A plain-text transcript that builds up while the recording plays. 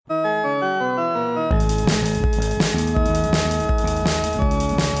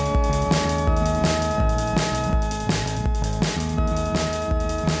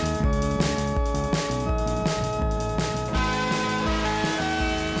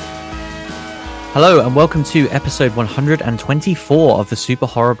Hello and welcome to episode 124 of the Super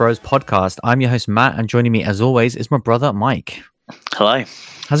Horror Bros podcast. I'm your host Matt, and joining me as always is my brother Mike. Hello.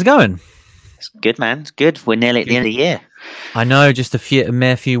 How's it going? It's good, man. It's good. We're nearly at the end of the year. I know, just a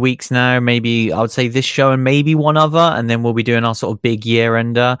mere few weeks now. Maybe I would say this show and maybe one other, and then we'll be doing our sort of big year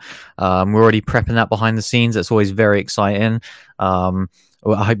ender. We're already prepping that behind the scenes. That's always very exciting.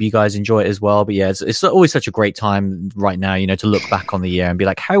 I hope you guys enjoy it as well. But yeah, it's always such a great time right now, to look back on the year and be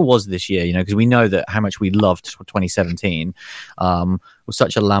like, how was this year? Because we know that how much we loved 2017 was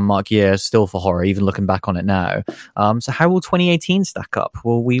such a landmark year still for horror, even looking back on it now. So how will 2018 stack up?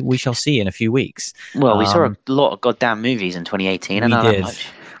 Well, we shall see in a few weeks. Well, we saw a lot of goddamn movies in 2018. I know that much.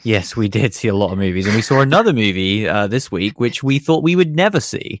 Yes, we did see a lot of movies, and we saw another movie this week, which we thought we would never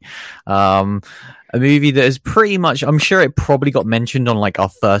see. A movie that is pretty much, I'm sure it probably got mentioned on like our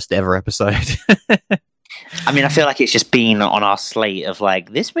first ever episode. I mean, I feel like it's just been on our slate of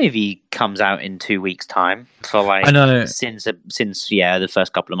like, this movie comes out in 2 weeks' time for like, I know. since the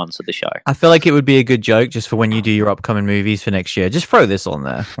first couple of months of the show. I feel like it would be a good joke just for when you do your upcoming movies for next year. Just throw this on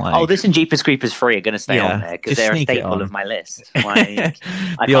there. This and Jeepers Creepers 3 are going to stay on there because they're a staple of my list. Like,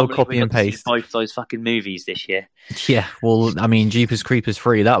 the old copy and paste. Both those fucking movies this year. Yeah, well, I mean, Jeepers Creepers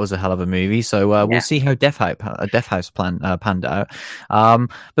 3, that was a hell of a movie. So we'll see how Death House panned out.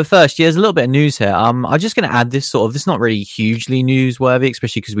 But first, there's a little bit of news here. I'm just going to add this this is not really hugely newsworthy,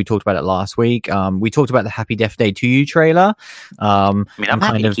 especially because we talked about it last week. We talked about the Happy Death Day to You trailer. I'm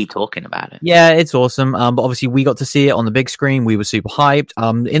happy to keep talking about it. Yeah, it's awesome. But obviously we got to see it on the big screen. We were super hyped.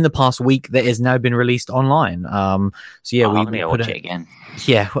 In the past week, that has now been released online. I'm going to watch it again.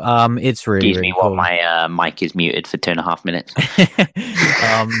 Yeah, it's really, me cool. While my mic is muted for 2.5 minutes.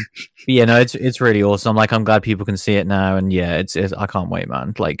 It's really awesome. Like, I'm glad people can see it now, and yeah, it's I can't wait,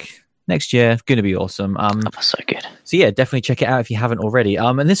 man. Like, next year, gonna be awesome. So good. So yeah, definitely check it out if you haven't already.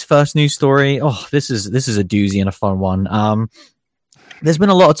 And this first news story, this is a doozy and a fun one. There's been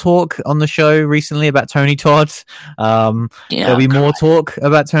a lot of talk on the show recently about Tony Todd. There'll be more talk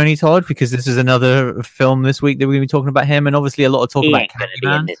about Tony Todd because this is another film this week that we're going to be talking about him, and obviously a lot of talk about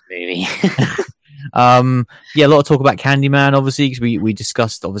Candyman in this movie. A lot of talk about Candyman, obviously, because we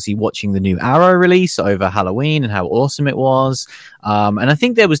discussed obviously watching the new Arrow release over Halloween and how awesome it was. And I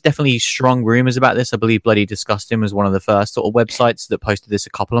think there was definitely strong rumors about this. I believe Bloody Disgusting was one of the first sort of websites that posted this a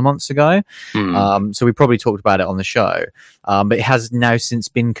couple of months ago. So we probably talked about it on the show. But it has now since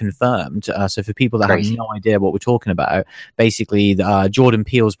been confirmed. So for people that have no idea what we're talking about, basically Jordan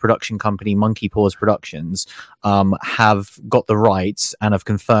Peele's production company, Monkey Paws Productions, have got the rights and have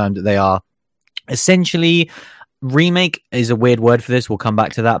confirmed that they are essentially, remake is a weird word for this. We'll come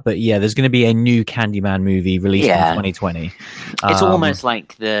back to that. But yeah, there's going to be a new Candyman movie released in 2020. It's almost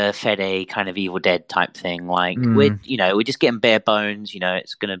like the Fede kind of Evil Dead type thing. Like we're just getting bare bones.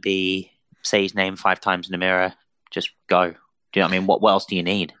 It's going to be say his name 5 times in the mirror. Just go. Do you know what I mean? What else do you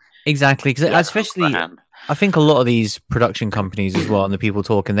need? Exactly, because especially I think a lot of these production companies as well, and the people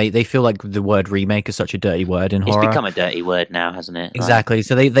talking, they feel like the word remake is such a dirty word in horror. It's become a dirty word now, hasn't it? Exactly. Right?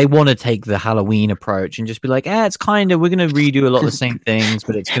 So they want to take the Halloween approach and just be like, it's kind of, we're going to redo a lot of the same things,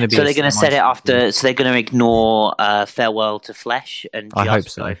 but it's going to be. So they're going to set it after. So they're going to ignore Farewell to Flesh and I hope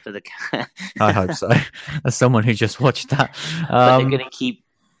so. I hope so. As someone who just watched that, but they're going to keep.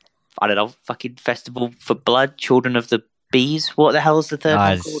 I don't know. Fucking Festival for Blood, Children of the Bees. What the hell is the third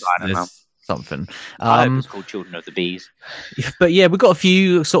one called? I don't know. Something. I hope it's called Children of the Bees. But yeah, we've got a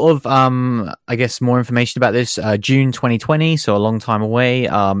few sort of, I guess, more information about this. June 2020, so a long time away.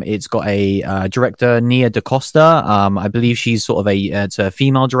 It's got a director, Nia DaCosta. I believe she's sort of it's a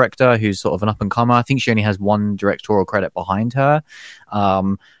female director who's sort of an up-and-comer. I think she only has one directorial credit behind her.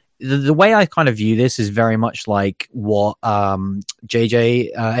 The way I kind of view this is very much like what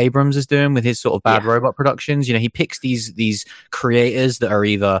J.J. Abrams is doing with his sort of Bad Robot productions. He picks these creators that are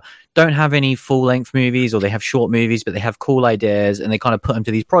either don't have any full-length movies or they have short movies, but they have cool ideas, and they kind of put them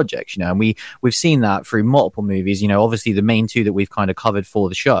to these projects, and we've seen that through multiple movies. Obviously the main two that we've kind of covered for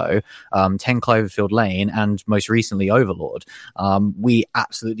the show, 10 Cloverfield Lane and most recently Overlord. We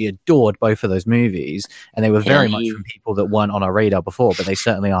absolutely adored both of those movies, and they were very much from people that weren't on our radar before, but they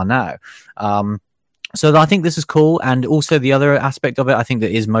certainly are now. So I think this is cool. And also the other aspect of it, I think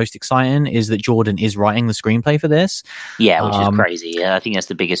that is most exciting, is that Jordan is writing the screenplay for this. Yeah, which is crazy. Yeah, I think that's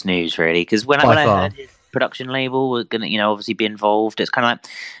the biggest news, really. Because when I heard his production label was going to, obviously be involved, it's kind of like,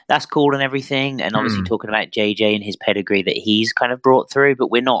 that's cool and everything. And obviously talking about JJ and his pedigree that he's kind of brought through,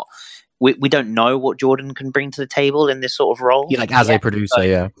 but we're not we don't know what Jordan can bring to the table in this sort of role. Yeah, like as a producer,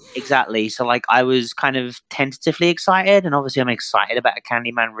 yeah. Exactly. So like I was kind of tentatively excited, and obviously I'm excited about a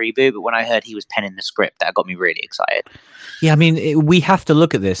Candyman reboot, but when I heard he was penning the script, that got me really excited. Yeah, I mean, we have to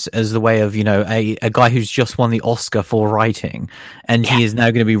look at this as the way of, a guy who's just won the Oscar for writing, and he is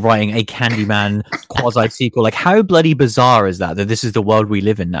now going to be writing a Candyman quasi-sequel. Like, how bloody bizarre is that this is the world we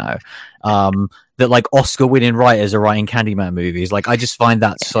live in now? That, like, Oscar-winning writers are writing Candyman movies. Like, I just find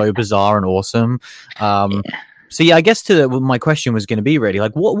that so bizarre and awesome. So, yeah, I guess my question was going to be really,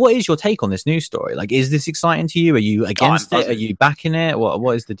 like, what is your take on this news story? Like, is this exciting to you? Are you against it? Are you backing it?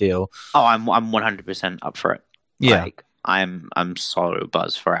 What is the deal? Oh, I'm 100% up for it. Yeah. Like, I'm so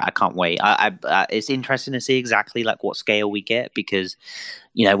buzzed for it. I can't wait. It's interesting to see exactly like what scale we get, because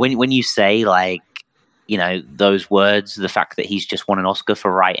when you say like those words, the fact that he's just won an Oscar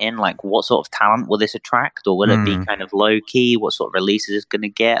for writing, like what sort of talent will this attract, or will it be kind of low key? What sort of releases is going to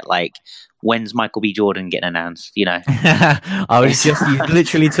get? Like, when's Michael B. Jordan getting announced? You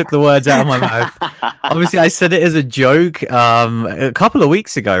literally took the words out of my mouth. Obviously, I said it as a joke a couple of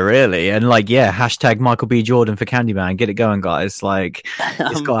weeks ago, really, and hashtag Michael B. Jordan for Candyman. Get it going, guys! Like,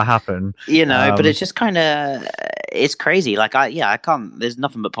 it's got to happen. But it's just kind of it's crazy. Like, I can't. There's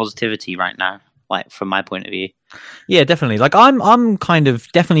nothing but positivity right now. Like, from my point of view. Yeah, definitely. Like, I'm kind of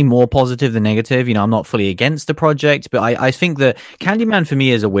definitely more positive than negative. I'm not fully against the project, but I think that Candyman for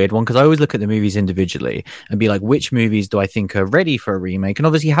me is a weird one, because I always look at the movies individually and be like, which movies do I think are ready for a remake? And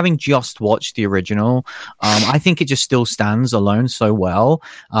obviously, having just watched the original, I think it just still stands alone so well.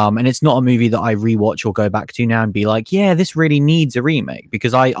 And it's not a movie that I rewatch or go back to now and be like, yeah, this really needs a remake,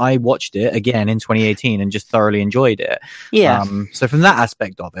 because I watched it again in 2018 and just thoroughly enjoyed it. Yeah. So from that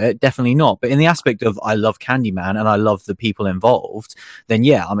aspect of it, definitely not. But in the aspect of I love Candyman and I love the people involved, then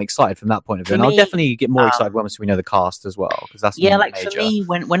yeah, I'm excited from that point of view. And I'll definitely get more excited once we know the cast as well, because that's like major. For me,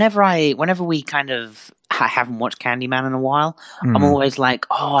 whenever we kind of haven't watched Candyman in a while, I'm always like,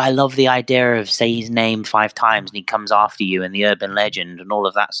 oh, I love the idea of say his name 5 times and he comes after you, and the urban legend and all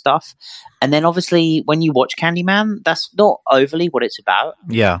of that stuff. And then obviously when you watch Candyman, that's not overly what it's about.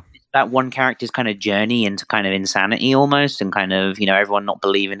 Yeah. That one character's kind of journey into kind of insanity almost, and kind of everyone not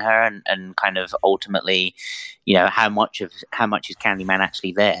believing her, and kind of ultimately how much is Candyman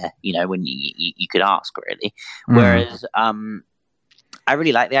actually there, when you could ask, really. Whereas I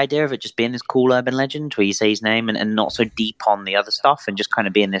really like the idea of it just being this cool urban legend where you say his name and not so deep on the other stuff, and just kind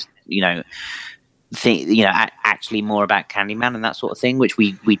of being this thing, actually more about Candyman and that sort of thing, which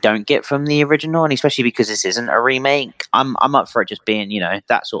we don't get from the original. And especially because this isn't a remake, I'm up for it just being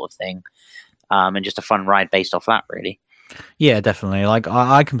that sort of thing, and just a fun ride based off that, really. Yeah, definitely. Like,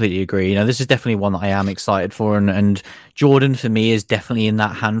 I completely agree. This is definitely one that I am excited for, and Jordan for me is definitely in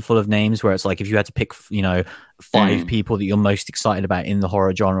that handful of names where it's like, if you had to pick 5 people that you're most excited about in the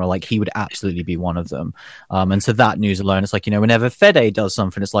horror genre, like, he would absolutely be one of them. And so that news alone, it's like, whenever Fede does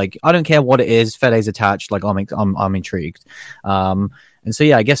something, it's like, I don't care what it is, Fede's attached, like, I'm intrigued. And so,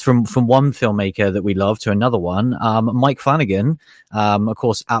 yeah, I guess from one filmmaker that we love to another one, Mike Flanagan, of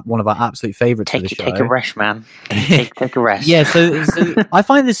course, one of our absolute favorites of the show. Take a rest, man. Take a rest. Yeah, so I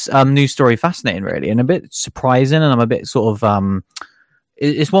find this news story fascinating, really, and a bit surprising, and I'm a bit sort of...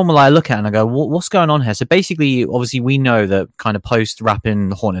 it's one where I look at and I go, what's going on here? So basically, obviously, we know that kind of post-wrapping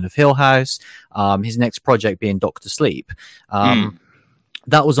The Haunting of Hill House, his next project being Dr. Sleep.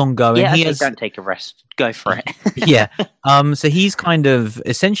 That was ongoing. Yeah, don't take a rest. Go for it. Yeah. So he's kind of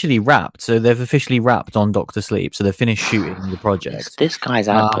essentially wrapped. So they've officially wrapped on Dr. Sleep. So they've finished shooting the project. This guy's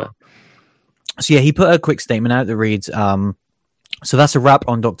output. So yeah, he put a quick statement out that reads, so that's a wrap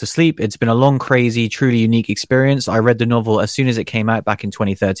on Dr. Sleep. It's been a long, crazy, truly unique experience. I read the novel as soon as it came out back in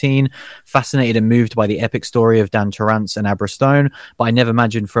 2013, fascinated and moved by the epic story of Dan Torrance and Abra Stone, but I never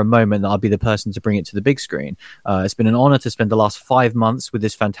imagined for a moment that I'd be the person to bring it to the big screen. It's been an honor to spend the last 5 months with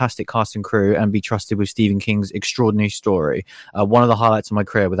this fantastic cast and crew and be trusted with Stephen King's extraordinary story. One of the highlights of my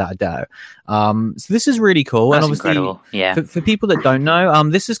career, without a doubt. So this is really cool. That's and obviously, incredible. Yeah. For people that don't know,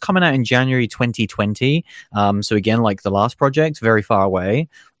 this is coming out in January 2020. So again, like the last project, very far away.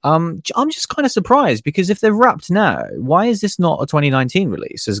 I'm just kind of surprised, because if they're wrapped now, why is this not a 2019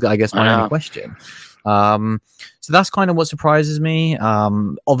 release? Is I guess my only question. So that's kind of what surprises me.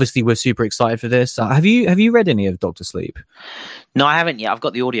 Obviously, we're super excited for this. Have you read any of Dr. Sleep? No, I haven't yet. I've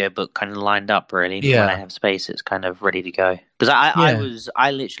got the audiobook kind of lined up, really. Yeah. When I have space, it's kind of ready to go. Because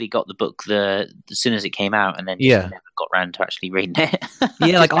I literally got the book as soon as it came out, and then never got around to actually reading it.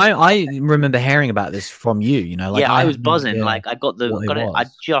 Yeah, like I remember hearing about this from you. Like, I was buzzing. Like, I got it. I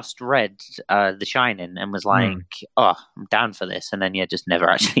just read The Shining and was like, oh, I'm down for this, and then just never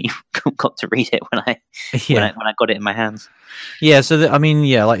actually got to read it when I got it in my hands. Yeah, so I mean,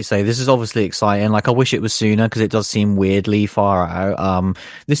 yeah, like you say, this is obviously exciting. Like, I wish it was sooner because it does seem weirdly far out.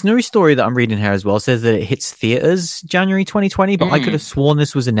 This news story that I'm reading here as well says that it hits theaters January 2020, but I could have sworn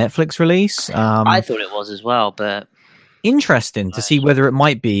this was a Netflix release. I thought it was as well, but interesting to see whether it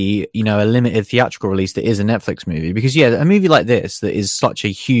might be, you know, a limited theatrical release that is a Netflix movie. Because yeah, a movie like this that is such a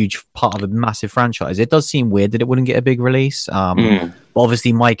huge part of a massive franchise, it does seem weird that it wouldn't get a big release. But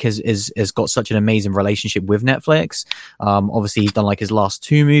obviously Mike has got such an amazing relationship with Netflix. Obviously he's done like his last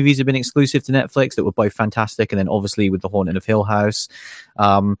 2 movies have been exclusive to Netflix that were both fantastic, and then obviously with The Haunting of Hill House.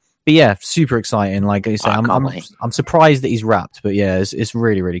 But yeah, super exciting. Like I say, I'm surprised that he's wrapped, but yeah, it's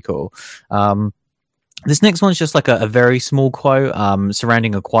really, really cool. This next one's just like a very small quote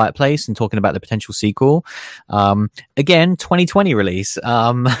surrounding A Quiet Place and talking about the potential sequel. Again, 2020 release.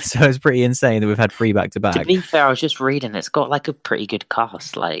 So it's pretty insane that we've had 3 back-to-back. To be fair, I was just reading, it's got like a pretty good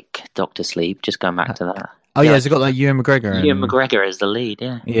cast, like Dr. Sleep, just going back to that. Oh yeah, it's got like Ewan McGregor. Ewan McGregor is the lead,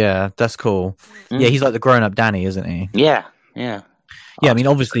 yeah. Yeah, that's cool. Yeah, he's like the grown-up Danny, isn't he? Yeah. Yeah, I mean,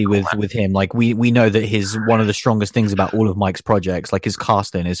 obviously with him, like we know that one of the strongest things about all of Mike's projects, like his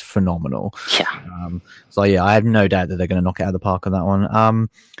casting is phenomenal. Yeah. So yeah, I have no doubt that they're going to knock it out of the park on that one.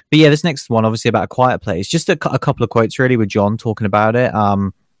 But yeah, this next one, obviously about A Quiet Place, just a couple of quotes really with John talking about it.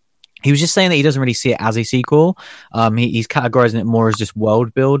 He was just saying that he doesn't really see it as a sequel. He's categorizing it more as just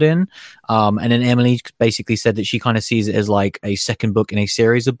world building. And then Emily basically said that she kind of sees it as like a second book in a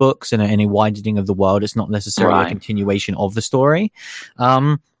series of books and a widening of the world. It's not necessarily a continuation of the story.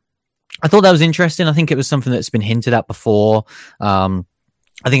 I thought that was interesting. I think it was something that's been hinted at before.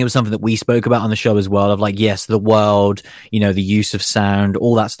 I think it was something that we spoke about on the show as well, of like, yes, the world, you know, the use of sound,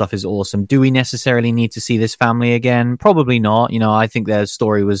 all that stuff is awesome. Do we necessarily need to see this family again? Probably not. You know, I think their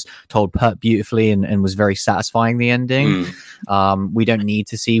story was told beautifully and was very satisfying, the ending. We don't need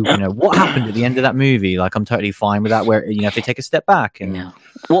to see, you know, what happened at the end of that movie. Like, I'm totally fine with that, where, you know, if they take a step back. And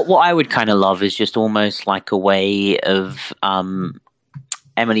what I would kind of love is just almost like a way of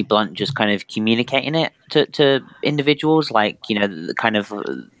Emily Blunt just kind of communicating it to individuals, like, you know, the kind of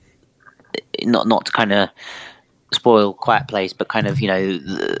not to kind of spoil Quiet Place, but kind of, you know,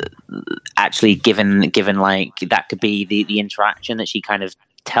 actually given like that could be the interaction that she kind of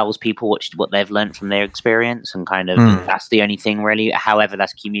tells people what they've learned from their experience, and kind of that's the only thing really, however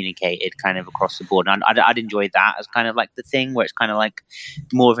that's communicated kind of across the board. And I'd enjoy that as kind of like the thing where it's kind of like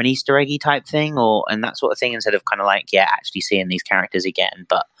more of an Easter eggy type thing and that sort of thing, instead of kind of like actually seeing these characters again.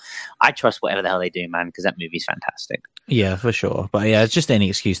 But I trust whatever the hell they do, man, because that movie's fantastic. Yeah, for sure. But yeah, it's just any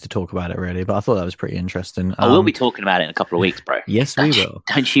excuse to talk about it really, but I thought that was pretty interesting. We'll be talking about it in a couple of weeks, bro. Yes, we will.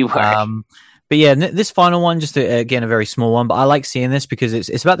 Don't you worry. But yeah, this final one, just again a very small one, but I like seeing this because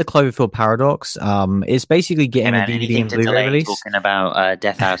it's about the Cloverfield paradox. It's basically getting a DVD and Blu-ray release. Talking about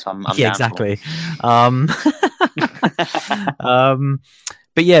Death House, I'm yeah, exactly.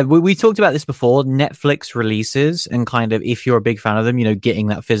 But yeah, we talked about this before. Netflix releases, and kind of, if you're a big fan of them, you know, getting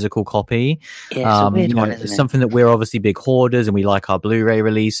that physical copy. Yeah, it's a weird one, isn't it's something that we're obviously big hoarders, and we like our Blu-ray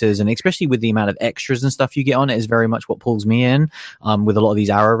releases, and especially with the amount of extras and stuff you get on it is very much what pulls me in. With a lot of these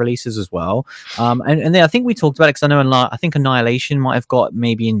Arrow releases as well. And then I think we talked about it because I know I think Annihilation might have got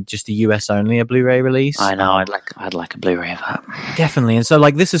maybe in just the US only a Blu-ray release. I know, I'd like a Blu-ray of that. Definitely, and so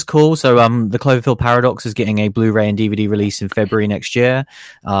like this is cool. So the Cloverfield Paradox is getting a Blu-ray and DVD release in February next year.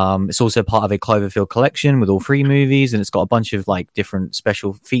 It's also part of a Cloverfield collection with all 3 movies, and it's got a bunch of like different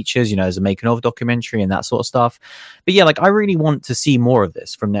special features, you know, as a making of documentary and that sort of stuff. But yeah, like I really want to see more of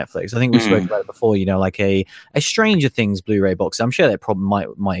this from Netflix. I think we spoke about it before, you know, like a Stranger Things Blu-ray box. I'm sure that problem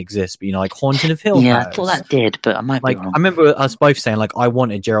might exist, but you know, like Haunting of Hill House. Yeah, I thought that did, but I might be wrong. I remember us both saying like I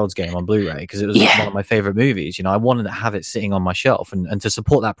wanted Gerald's Game on Blu-ray because it was one of my favorite movies. You know, I wanted to have it sitting on my shelf and to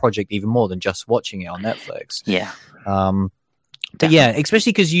support that project even more than just watching it on Netflix. Yeah. But yeah,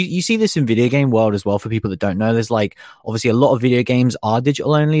 especially because you see this in video game world as well. For people that don't know, there's like obviously a lot of video games are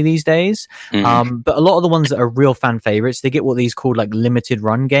digital only these days. But a lot of the ones that are real fan favorites, they get what these called like limited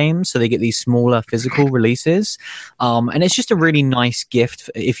run games. So they get these smaller physical releases. And it's just a really nice gift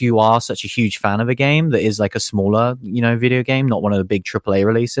if you are such a huge fan of a game that is like a smaller, you know, video game, not one of the big AAA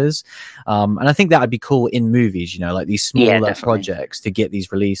releases. And I think that would be cool in movies, you know, like these smaller projects to get these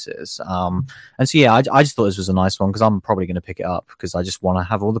releases. And so yeah, I just thought this was a nice one because I'm probably going to pick it up because I just want to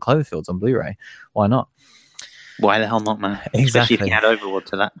have all the Cloverfields on Blu-ray. Why not? Why the hell not, man? Exactly. Especially if you add Overlord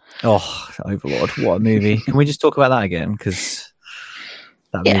to that. Oh, Overlord, what a movie. Can we just talk about that again? Because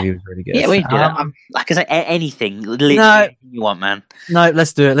that movie was really good. Yeah, we do that. Like I say, anything. Literally anything you want, man. No,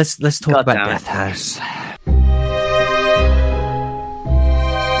 let's do it. Let's talk about Death House.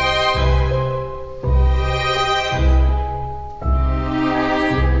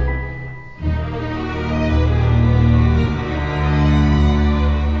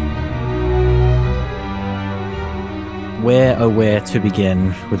 where to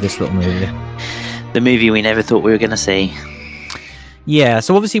begin with this little movie? The movie we never thought we were going to see. Yeah,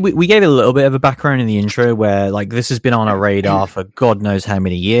 so obviously we gave it a little bit of a background in the intro where like this has been on our radar for God knows how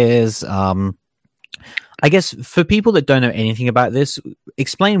many years. I guess for people that don't know anything about this,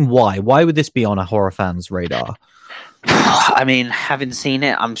 explain why. Why would this be on a horror fan's radar? I mean, having seen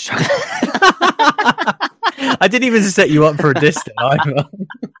it, I'm struggling. I didn't even set you up for a distance either.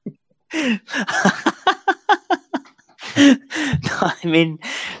 I mean,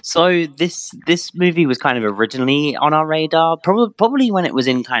 so this movie was kind of originally on our radar, probably when it was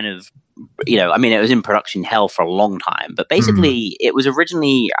in kind of, I mean, it was in production hell for a long time, but basically it was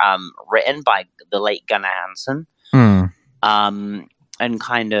originally written by the late Gunnar Hansen. And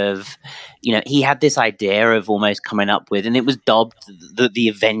kind of, he had this idea of almost coming up with, and it was dubbed the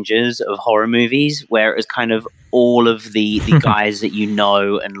Avengers of horror movies, where it was kind of all of the guys that you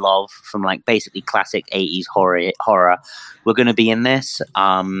know and love from like basically classic 80s horror were going to be in this.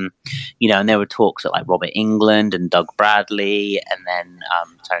 And there were talks at like Robert Englund and Doug Bradley, and then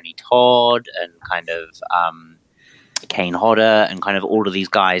Tony Todd and kind of Kane Hodder, and kind of all of these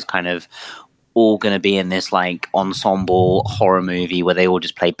guys kind of all going to be in this like ensemble horror movie where they all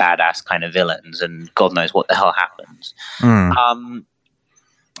just play badass kind of villains, and God knows what the hell happens.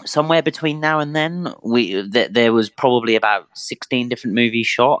 Somewhere between now and then, there was probably about 16 different movies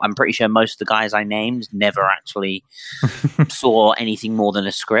shot. I'm pretty sure most of the guys I named never actually saw anything more than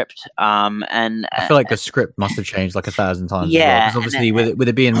a script. And I feel like the script must have changed like 1,000 times. Yeah, because obviously with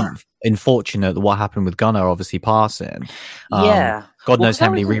it being unfortunate what happened with Gunnar obviously passing. God knows how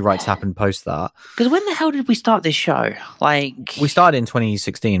many rewrites happened post that. Because when the hell did we start this show? Like, we started in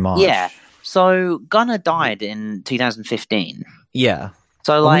 2016 March. Yeah. So Gunnar died in 2015. Yeah.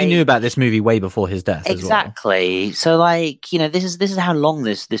 So like, we knew about this movie way before his death. Exactly. As well. So like, this is how long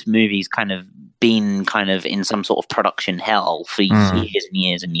this movie's kind of been kind of in some sort of production hell for years and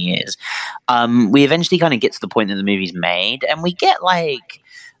years and years. We eventually kind of get to the point that the movie's made, and we get like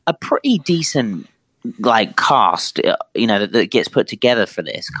a pretty decent like cast, that gets put together for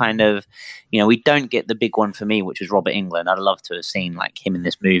this kind of. We don't get the big one for me, which was Robert Englund. I'd love to have seen like him in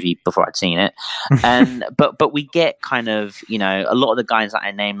this movie before I'd seen it. And but we get kind of a lot of the guys that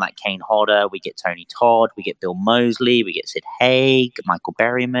I named, like Kane Hodder. We get Tony Todd. We get Bill Moseley. We get Sid Haig, Michael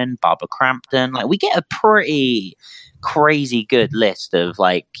Berryman, Barbara Crampton. Like, we get a pretty crazy good list of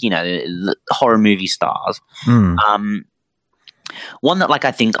like horror movie stars. One that like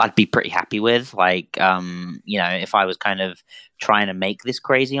I think I'd be pretty happy with, like if I was kind of trying to make this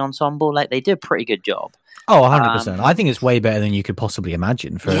crazy ensemble, like they did a pretty good job. Oh, 100%. I think it's way better than you could possibly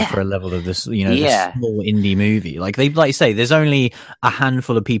imagine for a level of this, this small indie movie. Like you say, there's only a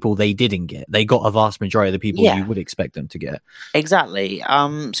handful of people they didn't get. They got a vast majority of the people you would expect them to get. Exactly.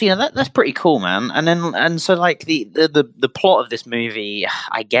 So that's pretty cool, man. And so like the plot of this movie,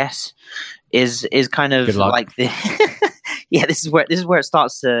 I guess, is kind of like the yeah, this is where it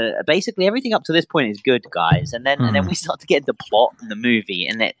starts to basically everything up to this point is good, guys, and then we start to get the plot in the movie,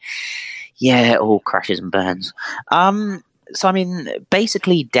 and it all crashes and burns. So I mean,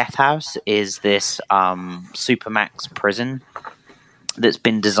 basically, Death House is this supermax prison that's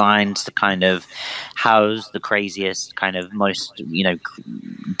been designed to kind of house the craziest, kind of most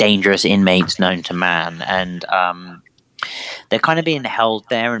dangerous inmates known to man, and they're kind of being held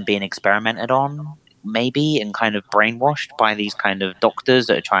there and being experimented on, maybe, and kind of brainwashed by these kind of doctors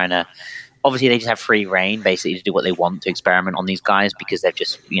that are trying to. Obviously, they just have free reign, basically, to do what they want to experiment on these guys because they've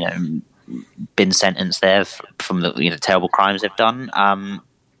just, been sentenced there from the terrible crimes they've done.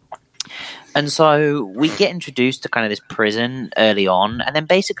 And so we get introduced to kind of this prison early on, and then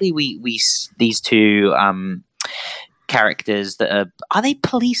basically we these two characters that are they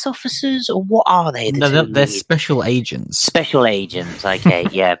police officers or what are they? No, they're special agents. Special agents. Okay,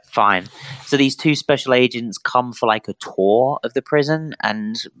 yeah, fine. So these two special agents come for like a tour of the prison,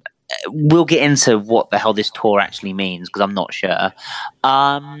 and we'll get into what the hell this tour actually means because I'm not sure.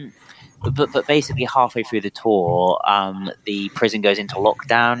 But basically halfway through the tour, the prison goes into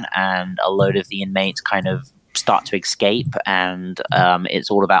lockdown, and a load of the inmates kind of start to escape, and it's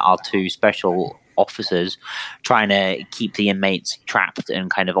all about our two special officers trying to keep the inmates trapped and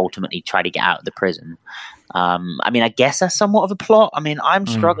kind of ultimately try to get out of the prison. I mean, I guess that's somewhat of a plot. I mean, I'm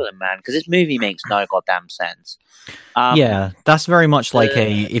struggling, man, because this movie makes no goddamn sense. Yeah, that's very much like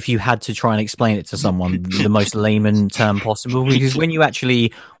if you had to try and explain it to someone, the most layman term possible, because when you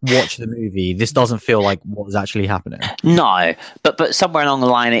actually watch the movie, this doesn't feel like what's actually happening. No, but somewhere along the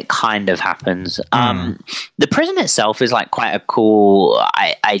line, it kind of happens. The prison itself is like quite a cool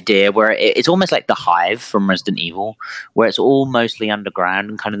idea, where it's almost like the Hive from Resident Evil, where it's all mostly underground,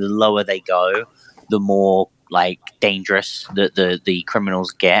 and kind of the lower they go, the more like dangerous that the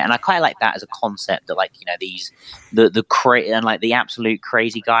criminals get, and I quite like that as a concept that like these and like the absolute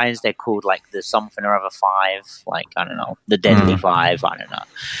crazy guys, they're called like the something or other five, like I don't know, the deadly five, I don't know,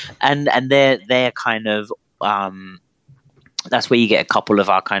 and they're kind of that's where you get a couple of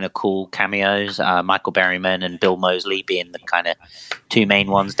our kind of cool cameos, Michael Berryman and Bill Moseley being the kind of two main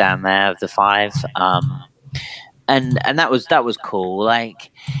ones down there of the five. And that was cool.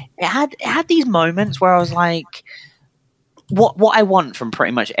 Like it had these moments where I was like, what I want from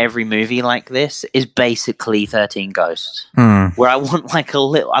pretty much every movie like this is basically 13 Ghosts, where I want like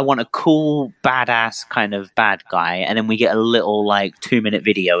I want a cool badass kind of bad guy, and then we get a little like 2-minute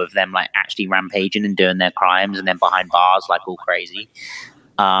video of them like actually rampaging and doing their crimes, and then behind bars like all crazy.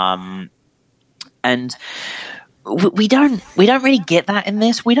 And we don't really get that in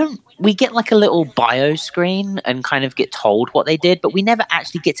this. We get like a little bio screen and kind of get told what they did, but we never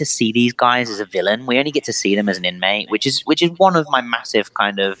actually get to see these guys as a villain. We only get to see them as an inmate, which is one of my massive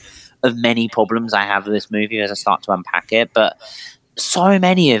kind of many problems I have with this movie as I start to unpack it. But so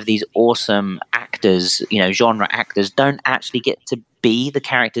many of these awesome actors, genre actors, don't actually get to be the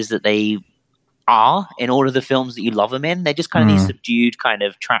characters that they are in all of the films that you love them in. They're just kind of these subdued, kind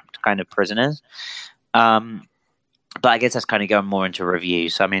of trapped kind of prisoners. But I guess that's kind of going more into review.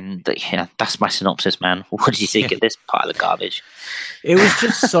 So, I mean, that's my synopsis, man. What did you think of this pile of garbage? It was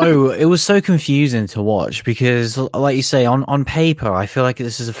just it was so confusing to watch because, like you say, on paper, I feel like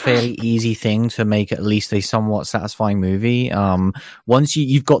this is a fairly easy thing to make at least a somewhat satisfying movie. Once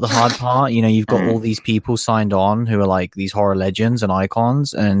you've got the hard part, you've got all these people signed on who are like these horror legends and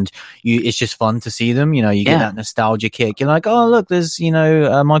icons, and it's just fun to see them. You get that nostalgia kick. You're like, oh, look, there's,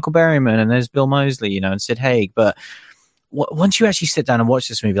 Michael Berryman and there's Bill Moseley, and Sid Haig. But once you actually sit down and watch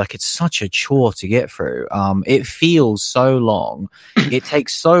this movie, like it's such a chore to get through. It feels so long. It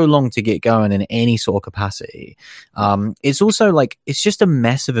takes so long to get going in any sort of capacity. It's also like, it's just a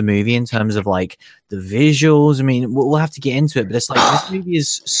mess of a movie in terms of like the visuals. I mean, we'll have to get into it, but it's like, this movie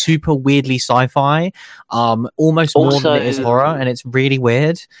is super weirdly sci-fi, almost more than it is horror. And it's really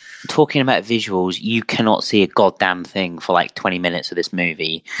weird. Talking about visuals, you cannot see a goddamn thing for like 20 minutes of this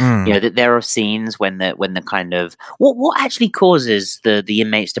movie. That there are scenes when the kind of, what actually causes the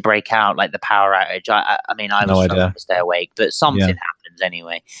inmates to break out, like the power outage? I mean, I was trying to stay awake, but something happens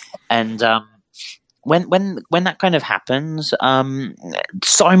anyway. And when that kind of happens,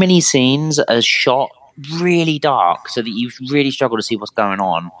 so many scenes are shot really dark, so that you really struggle to see what's going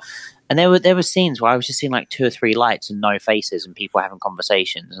on. And there were scenes where I was just seeing like 2 or 3 lights and no faces and people having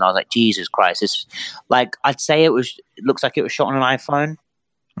conversations, and I was like, Jesus Christ! This, like, I'd say it looks like it was shot on an iPhone.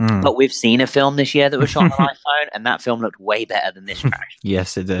 But we've seen a film this year that was shot on an iPhone, and that film looked way better than this trash.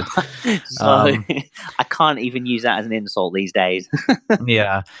 Yes, it did. So I can't even use that as an insult these days.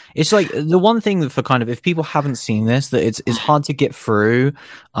 Yeah, it's like the one thing for kind of, if people haven't seen this, that it's hard to get through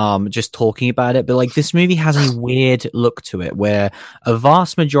just talking about it. But like, this movie has a weird look to it where a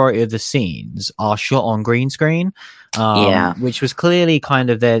vast majority of the scenes are shot on green screen. Which was clearly kind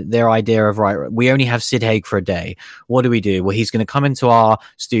of their idea of, right, we only have Sid Haig for a day. What do? Well, he's going to come into our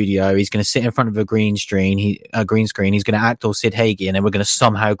studio. He's going to sit in front of a green screen. He's going to act all Sid Haig, and then we're going to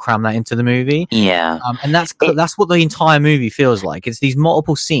somehow cram that into the movie. Yeah, and that's what the entire movie feels like. It's these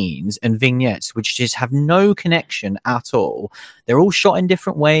multiple scenes and vignettes which just have no connection at all. They're all shot in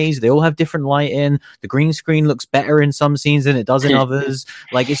different ways. They all have different lighting. The green screen looks better in some scenes than it does in others.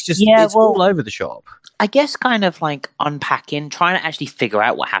 Like, it's just all over the shop. I guess kind of like unpacking, trying to actually figure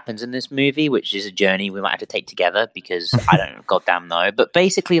out what happens in this movie, which is a journey we might have to take together because I don't goddamn know. But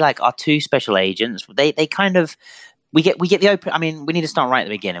basically, like, our 2 special agents, they kind of, we get the open. I mean, we need to start right at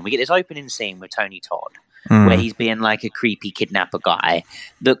the beginning. We get this opening scene with Tony Todd, where he's being like a creepy kidnapper guy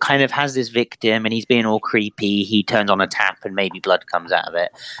that kind of has this victim, and he's being all creepy. He turns on a tap, and maybe blood comes out of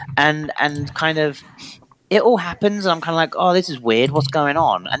it, and kind of. It all happens, and I'm kind of like, oh, this is weird. What's going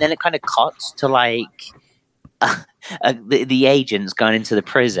on? And then it kind of cuts to like the agents going into the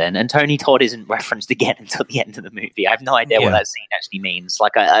prison, and Tony Todd isn't referenced again until the end of the movie. I have no idea what that scene actually means.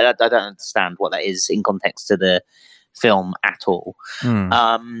 Like, I don't understand what that is in context to the film at all.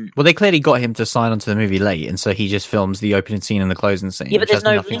 Well, they clearly got him to sign onto the movie late, and so he just films the opening scene and the closing scene. Yeah, but there's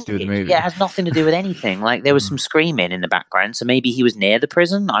nothing to do with the movie. Yeah, it has nothing to do with anything. Like, there was some screaming in the background, so maybe he was near the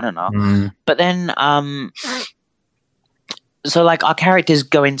prison. I don't know. But then, so like, our characters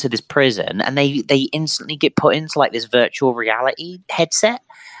go into this prison, and they instantly get put into like this virtual reality headset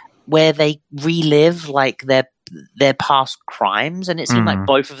where they relive like their past crimes, and it seemed like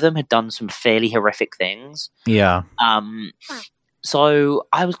both of them had done some fairly horrific things. Yeah. So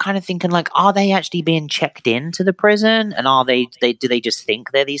I was kind of thinking, like, are they actually being checked into the prison, and are they do they just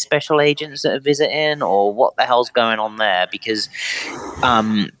think they're these special agents that are visiting, or what the hell's going on there? Because,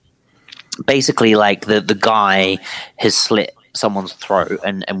 basically, like the guy has slit someone's throat,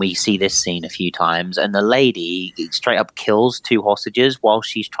 and we see this scene a few times, and the lady straight up kills two hostages while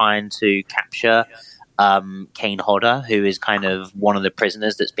she's trying to capture Kane Hodder, who is kind of one of the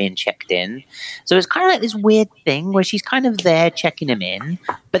prisoners that's being checked in. So it's kind of like this weird thing where she's kind of there checking him in,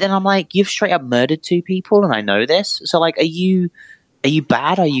 but then I'm like, you've straight up murdered two people, and I know this. So like, are you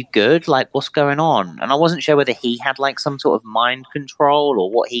bad? Are you good? Like, what's going on? And I wasn't sure whether he had like some sort of mind control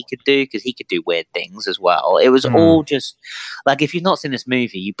or what he could do, because he could do weird things as well. It was all just like, if you've not seen this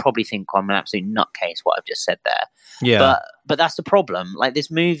movie, you probably think I'm an absolute nutcase what I've just said there. Yeah. But that's the problem. Like,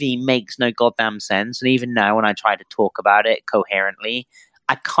 this movie makes no goddamn sense, and even now when I try to talk about it coherently,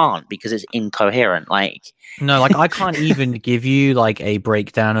 I can't, because it's incoherent. Like, no, like I can't even give you like a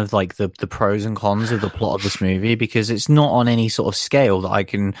breakdown of like the pros and cons of the plot of this movie, because it's not on any sort of scale that I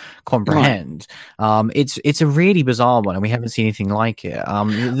can comprehend. It's a really bizarre one, and we haven't seen anything like it.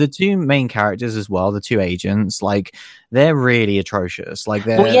 The two main characters as well, the two agents, like they're really atrocious. Like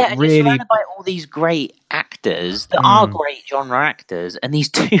they're and really you're surrounded by all these great actors that are great genre actors, and these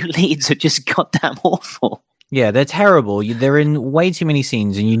two leads are just goddamn awful. Yeah, they're terrible. They're in way too many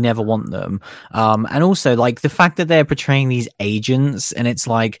scenes, and you never want them. And also, like, the fact that they're portraying these agents, and it's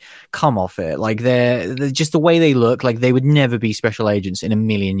like, come off it. Like, they're just the way they look, like, they would never be special agents in a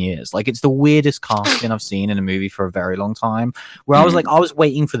million years. Like, it's the weirdest casting I've seen in a movie for a very long time. Where I was like, I was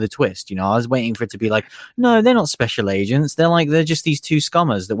waiting for the twist, you know? I was waiting for it to be like, no, they're not special agents. They're just these two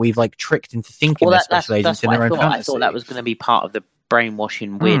scummers that we've, like, tricked into thinking they're special agents in their own fantasy. I thought that was going to be part of the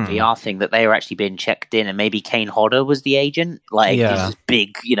brainwashing weird VR thing, that they were actually being checked in, and maybe Kane Hodder was the agent, like this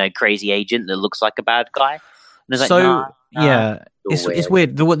big, crazy agent that looks like a bad guy. And it's like, it's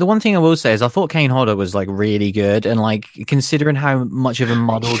weird. The one thing I will say is I thought Kane Hodder was like really good, and like considering how much of a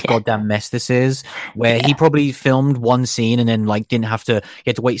muddled goddamn mess this is, where he probably filmed one scene and then like he had to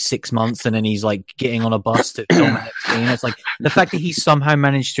wait 6 months, and then he's like getting on a bus to film the next scene. It's like the fact that he somehow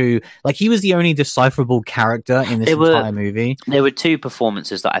managed to, like, he was the only decipherable character in this entire movie. There were two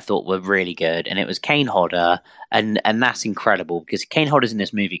performances that I thought were really good, and it was Kane Hodder, and that's incredible, because Kane Hodder's in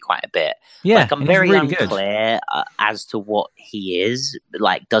this movie quite a bit. Yeah, like, I'm very really unclear as to what he is.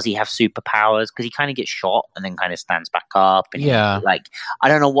 Like, does he have superpowers? Because he kind of gets shot and then kind of stands back up. And like, I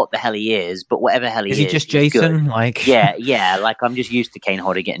don't know what the hell he is, but whatever hell he is, he just Jason? Like, yeah. Like, I'm just used to Kane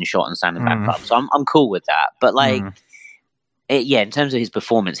Hodder getting shot and standing back up, so I'm cool with that. But like, in terms of his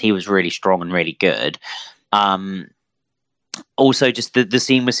performance, he was really strong and really good. Also, just the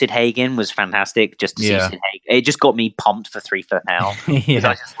scene with Sid Hagen was fantastic. Just to see Sid Hagen, it just got me pumped for 3 for Hell. Because I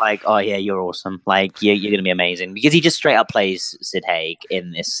was just like, oh yeah, you're awesome. Like, you're going to be amazing. Because he just straight up plays Sid Haig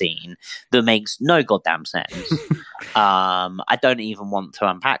in this scene that makes no goddamn sense. I don't even want to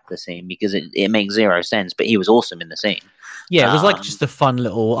unpack the scene because it makes zero sense. But he was awesome in the scene. Yeah, it was like just a fun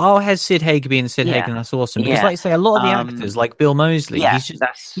little, has Sid Haig being Sid Haig, and that's awesome. Because like I say, a lot of the actors, like Bill Moseley,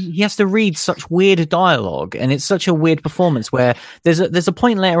 he has to read such weird dialogue, and it's such a weird performance where there's a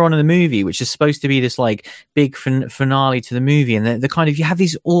point later on in the movie which is supposed to be this like big finale to the movie, and the kind of, you have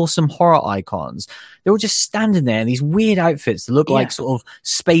these awesome horror icons. They're all just standing there in these weird outfits that look like sort of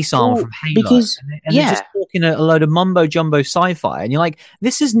space armor from Halo, and they're just talking a load of mumbo jumbo sci-fi, and you're like,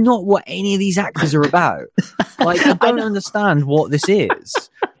 this is not what any of these actors are about. Like, I don't understand what this is.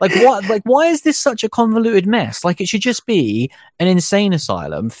 Like, what? Like, why is this such a convoluted mess? Like, it should just be an insane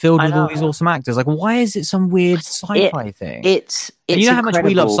asylum filled with all these awesome actors. Like, why is it some weird sci-fi thing? It's you know how much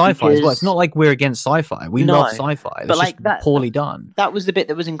we love sci-fi as well. It's not like we're against sci-fi. We love sci-fi. It's like just poorly done. That was the bit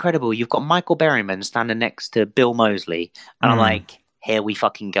that was incredible. You've got Michael Berryman standing next to Bill Moseley, and I'm like, here we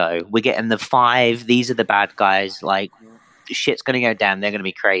fucking go. We're getting the 5. These are the bad guys. Like, shit's going to go down. They're going to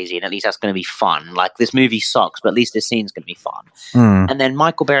be crazy, and at least that's going to be fun. Like, this movie sucks, but at least this scene's going to be fun. And then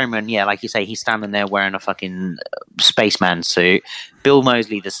Michael Berryman, like you say, he's standing there wearing a fucking spaceman suit. Bill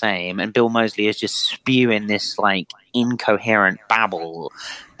Moseley the same, and Bill Moseley is just spewing this like incoherent babble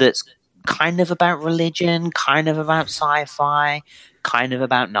that's kind of about religion, kind of about sci-fi, kind of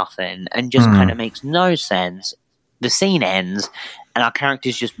about nothing, and just kind of makes no sense. The scene ends, and our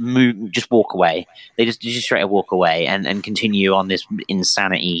characters just walk away. They just straight up walk away and continue on this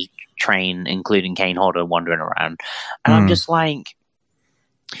insanity train, including Kane Hodder wandering around. And I'm just like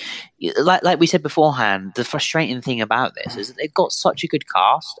we said beforehand, the frustrating thing about this is that they've got such a good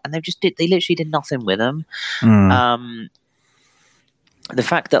cast, and they literally did nothing with them. the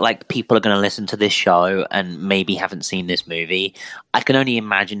fact that like people are going to listen to this show and maybe haven't seen this movie, I can only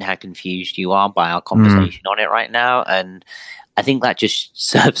imagine how confused you are by our conversation on it right now. And I think that just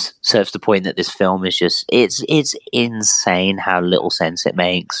serves the point that this film is just it's insane how little sense it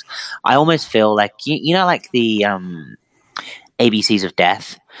makes. I almost feel like you know, like the ABCs of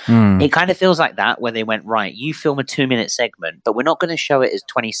Death. It kind of feels like that, where they went, right, you film a 2-minute segment, but we're not going to show it as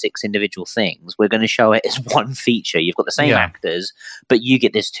 26 individual things. We're going to show it as one feature. You've got the same actors, but you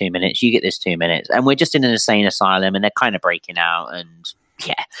get this 2 minutes, you get this 2 minutes. And we're just in an insane asylum, and they're kind of breaking out. And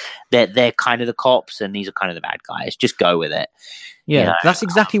yeah, they're kind of the cops, and these are kind of the bad guys. Just go with it. Yeah, you know? That's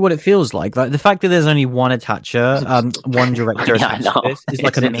exactly what it feels like. Like the fact that there's only one attacher, one director attached to this is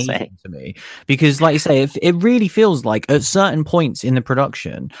like amazing insane to me. Because, like you say, it really feels like at certain points in the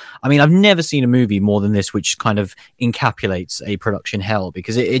production. I mean, I've never seen a movie more than this, which kind of encapsulates a production hell,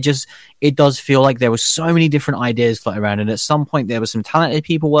 because it does feel like there were so many different ideas floating around, and at some point there were some talented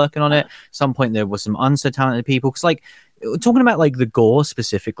people working on it. At some point there were some unso-talented people. Because, like, talking about like the gore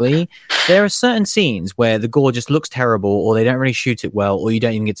specifically, there are certain scenes where the gore just looks terrible, or they don't really shoot it well, or you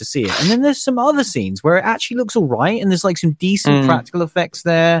don't even get to see it. And then there's some other scenes where it actually looks all right, and there's like some decent practical effects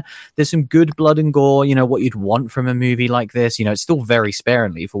there. There's some good blood and gore, you know, what you'd want from a movie like this. You know, it's still very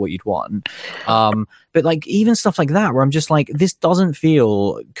sparingly for what you'd want. But like even stuff like that, where I'm just like, this doesn't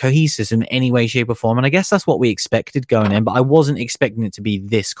feel cohesive in any way, shape, or form. And I guess that's what we expected going in, but I wasn't expecting it to be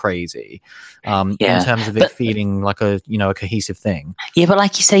this crazy in terms of it feeling like a cohesive thing. Yeah, but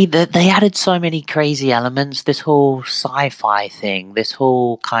like you say, they added so many crazy elements. This whole sci-fi thing, this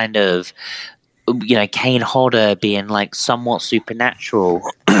whole kind of, you know, Kane Hodder being like somewhat supernatural.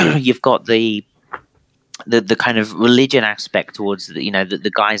 You've got the kind of religion aspect towards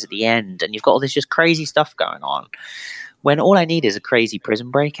the guys at the end, and you've got all this just crazy stuff going on, when all I need is a crazy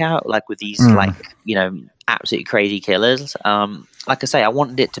prison breakout, like with these like, you know, absolutely crazy killers. Like I say, I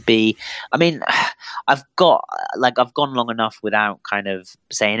wanted it to be, I mean, I've gone long enough without kind of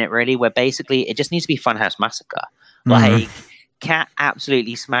saying it really, where basically it just needs to be Funhouse Massacre. Like, Kat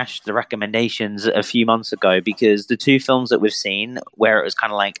absolutely smashed the recommendations a few months ago, because the two films that we've seen where it was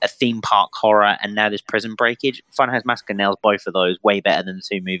kind of like a theme park horror and now this prison breakage, Funhouse Massacre nails both of those way better than the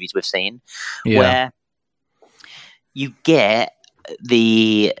two movies we've seen. Where you get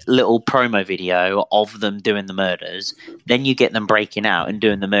the little promo video of them doing the murders, then you get them breaking out and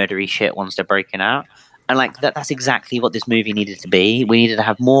doing the murdery shit once they're breaking out. And like that's exactly what this movie needed to be. We needed to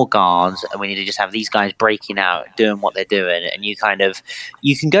have more guards, and we needed to just have these guys breaking out, doing what they're doing. And you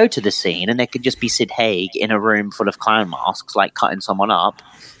can go to the scene, and there could just be Sid Haig in a room full of clown masks, like cutting someone up.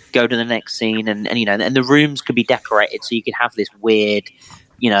 Go to the next scene, and you know, and the rooms could be decorated so you could have this weird,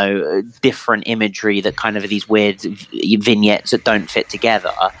 you know, different imagery that kind of are these weird vignettes that don't fit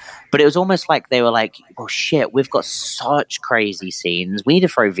together. But it was almost like they were like, well, shit, we've got such crazy scenes. We need to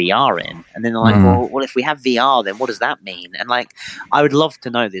throw VR in. And then they're like, well, if we have VR, then what does that mean? And like, I would love to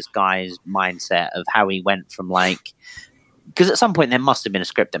know this guy's mindset of how he went from like, because at some point there must have been a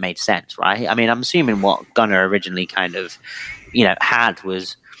script that made sense, right? I mean, I'm assuming what Gunnar originally kind of, you know, had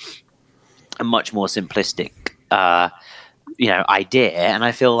was a much more simplistic, you know, idea. And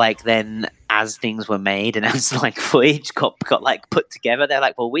I feel like then as things were made and as like footage got like put together, they're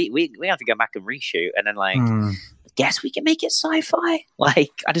like, well, we have to go back and reshoot. And then like, guess we can make it sci-fi.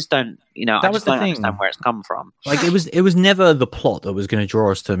 Like, I just don't, you know, I just don't understand where it's come from. Like, it was never the plot that was going to draw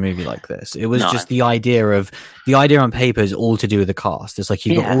us to a movie like this. It was just the idea on paper is all to do with the cast. It's like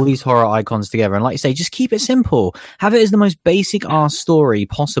you've got all these horror icons together, and like you say, just keep it simple. Have it as the most basic ass story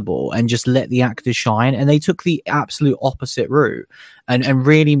possible, and just let the actors shine. And they took the absolute opposite route. And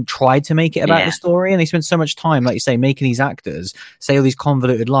really tried to make it about the story, and they spent so much time, like you say, making these actors say all these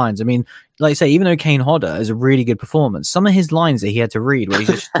convoluted lines. I mean, like I say, even though Kane Hodder is a really good performance, some of his lines that he had to read where he's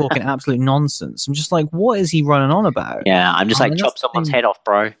just talking absolute nonsense. I'm just like, what is he running on about? Yeah, I'm just like, chop someone's head off,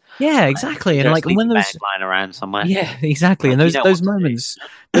 bro. Yeah, exactly. And like when there's lying around somewhere. Yeah, exactly. And those moments,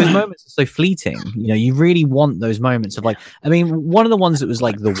 those moments are so fleeting. You know, you really want those moments of like. I mean, one of the ones that was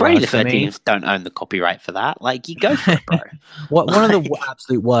like the Friday worst the 13th don't own the copyright for that. Like, you go for it, bro. One of the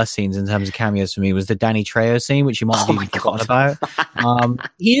absolute worst scenes in terms of cameos for me was the Danny Trejo scene, which you might have even forgotten about.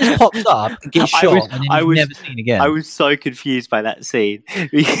 He just pops up, gets shot, and then he's never seen again. I was so confused by that scene.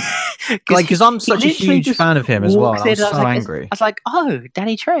 Because I'm such a huge fan of him as well. I was so angry. I was like, oh,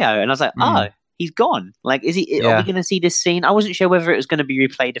 Danny Trejo. And I was like, oh, he's gone. Like, is he? Are we going to see this scene? I wasn't sure whether it was going to be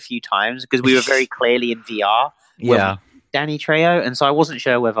replayed a few times, because we were very clearly in VR. Danny Trejo. And so I wasn't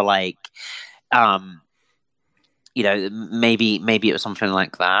sure whether, like, you know, maybe it was something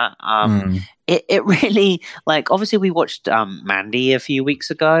like that. It really, like, obviously we watched Mandy a few weeks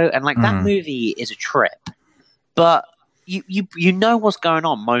ago, and like that movie is a trip, but you know what's going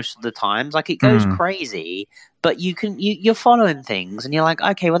on most of the times. Like, it goes crazy, but you're following things, and you're like,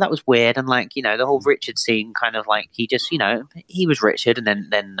 okay, well, that was weird. And like, you know, the whole Richard scene, kind of like, he just, you know, he was Richard, and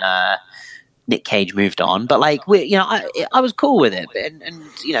then Nick Cage moved on. But like, I was cool with it, and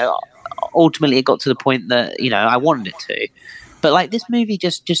you know, ultimately it got to the point that, you know, I wanted it to. But like, this movie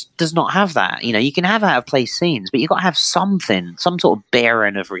just does not have that. You know, you can have out of place scenes, but you got to have something, some sort of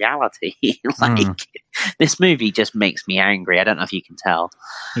bearing of reality. Like, this movie just makes me angry. I don't know if you can tell.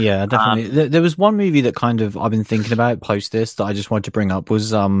 Yeah, definitely. There was one movie that kind of I've been thinking about post this that I just wanted to bring up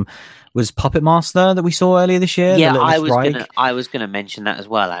was Puppet Master that we saw earlier this year. Yeah, I was gonna mention that as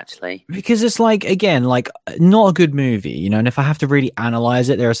well, actually, because it's like, again, like, not a good movie, you know. And if I have to really analyze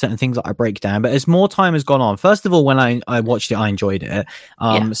it, there are certain things that I break down. But as more time has gone on, first of all, when I watched it, I enjoyed it.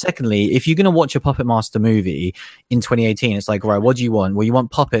 Secondly, if you're gonna watch a Puppet Master movie in 2018, it's like, right, what do you want? Well, you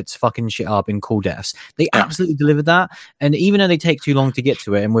want puppets fucking shit up in cool deaths. They absolutely delivered that. And even though they take too long to get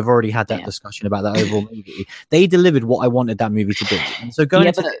to it, and we've already had that discussion about that overall movie, they delivered what I wanted that movie to be. And so going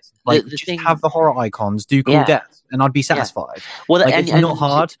into this, like, have the horror icons, do cool deaths, and I'd be satisfied. Well, like, it's not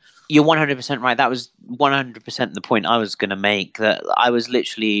hard. You're 100% right. That was 100% the point I was going to make. That I was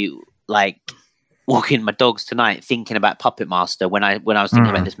literally like walking my dogs tonight, thinking about Puppet Master when I was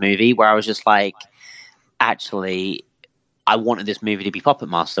thinking about this movie, where I was just like, actually, I wanted this movie to be Puppet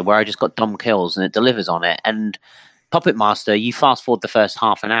Master, where I just got dumb kills and it delivers on it. And Puppet Master, you fast forward the first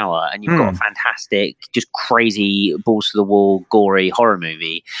half an hour and you've got a fantastic, just crazy, balls to the wall, gory horror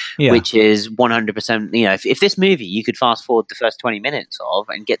movie, which is 100%. You know, if this movie you could fast forward the first 20 minutes of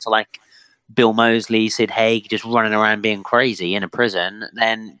and get to like Bill Moseley, Sid Haig just running around being crazy in a prison,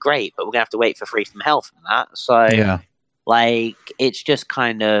 then great. But we're gonna have to wait for Free from Hell from that. So like, it's just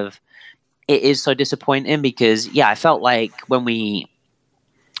kind of, it is so disappointing because I felt like when we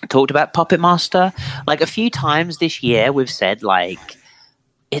talked about Puppet Master, like, a few times this year we've said like,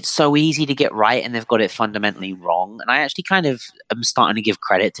 it's so easy to get right and they've got it fundamentally wrong. And I actually kind of am starting to give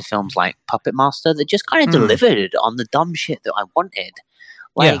credit to films like Puppet Master that just kind of delivered on the dumb shit that I wanted.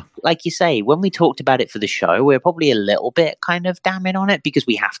 Like you say, when we talked about it for the show, we're probably a little bit kind of damning on it because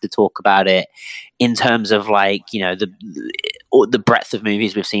we have to talk about it in terms of, like, you know, the breadth of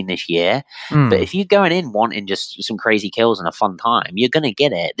movies we've seen this year. But if you're going in wanting just some crazy kills and a fun time, you're going to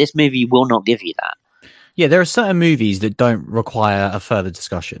get it. This movie will not give you that. Yeah, there are certain movies that don't require a further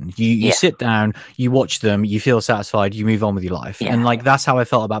discussion. You sit down, you watch them, you feel satisfied, you move on with your life. And like, that's how I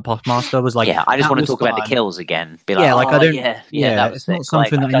felt about Puppet Master. Was like, I just want to talk about the kills again. Be like, I don't. that was it's not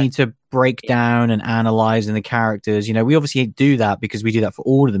something that I need to break down and analyze in the characters. You know, we obviously do that because we do that for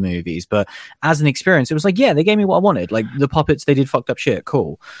all of the movies. But as an experience, it was like, they gave me what I wanted. Like, the puppets, they did fucked up shit.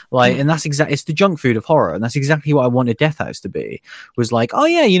 Cool. Like, and that's exactly, it's the junk food of horror, and that's exactly what I wanted Death House to be. Was like, oh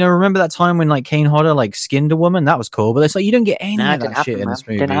yeah, you know, remember that time when like Kane Hodder like skinned a woman? That was cool. But it's like, you don't get any of that shit in this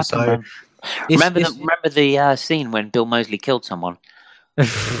movie. Remember the scene when Bill Moseley killed someone?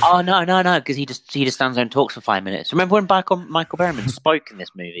 Oh no, because he just stands there and talks for 5 minutes. Remember when Michael Berryman spoke in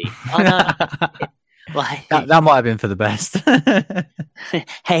this movie? Oh no. Like, that might have been for the best.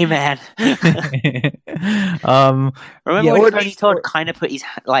 Hey man. Remember when Tony Todd kind of put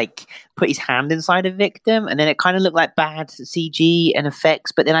his hand inside a victim, and then it kind of looked like bad CG and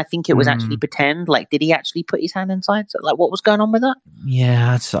effects, but then I think it was actually pretend. Like, did he actually put his hand inside? So, like, what was going on with that?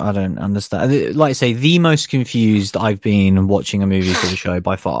 Yeah, I don't understand. Like I say, the most confused I've been watching a movie for the show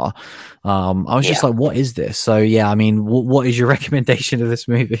by far. I was just like, what is this? So yeah, I mean, what is your recommendation of this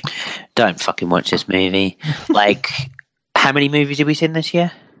movie? Don't fucking watch this movie. Like, how many movies have we seen this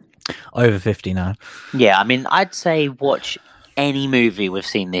year? Over 50 now. Yeah, I mean, I'd say watch any movie we've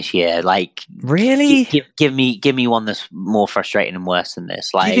seen this year. Like, really? Give me one that's more frustrating and worse than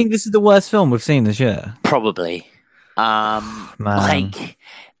this. Like, do you think this is the worst film we've seen this year? Probably. Man. Like,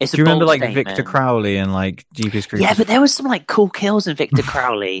 it's. Do you remember like Victor Crowley and like Jeepers Creepers? Yeah, but there was some like cool kills in Victor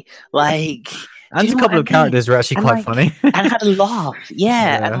Crowley. Like, and a couple of characters were actually quite funny and had a laugh.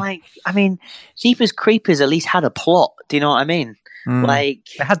 Yeah, and like, I mean, Jeepers Creepers at least had a plot. Do you know what I mean?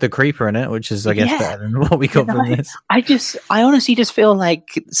 Like, it had the creeper in it, which is, I guess, better than what we got from this. I honestly just feel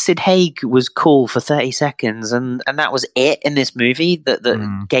like Sid Haig was cool for 30 seconds, and that was it in this movie that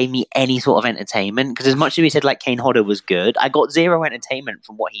gave me any sort of entertainment. Because as much as we said like Kane Hodder was good, I got zero entertainment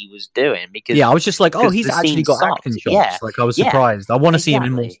from what he was doing. Because I was just like, oh, he's actually got acting shots. Yeah. Like, I was surprised. I want to see him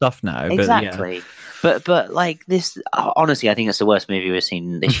in more stuff now. Exactly. But like this, honestly, I think it's the worst movie we've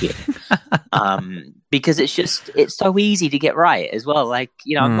seen this year. Because it's so easy to get right as well. Like,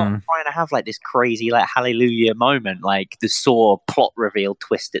 you know, I'm not trying to have like this crazy like hallelujah moment, like the Saw plot reveal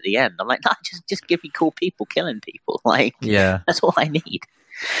twist at the end. I'm like, no, just give me cool people killing people. Like, that's all I need.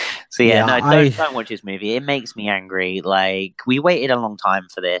 So yeah, no, don't watch this movie. It makes me angry. Like, we waited a long time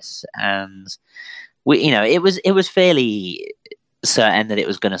for this, and it was fairly certain that it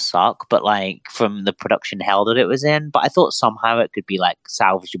was going to suck, but like from the production hell that it was in. But I thought somehow it could be like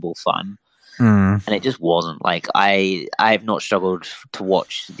salvageable fun. And it just wasn't. Like, I have not struggled to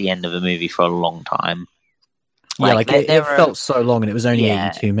watch the end of a movie for a long time. It felt so long, and it was only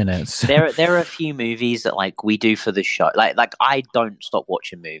 82 minutes. there are a few movies that like we do for the show. Like I don't stop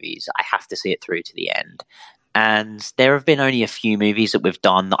watching movies. I have to see it through to the end. And there have been only a few movies that we've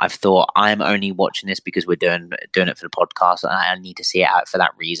done that I've thought, I'm only watching this because we're doing it for the podcast, and I need to see it out for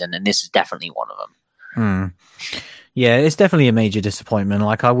that reason. And this is definitely one of them. Yeah, it's definitely a major disappointment.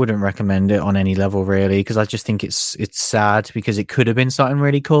 Like, I wouldn't recommend it on any level, really, because I just think it's sad because it could have been something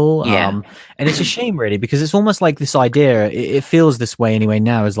really cool. Yeah. And it's a shame, really, because it's almost like this idea, it feels this way anyway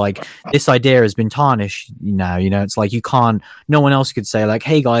now, is like this idea has been tarnished now. It's like no one else could say like,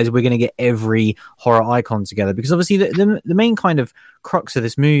 hey guys, we're going to get every horror icon together, because obviously the main kind of crux of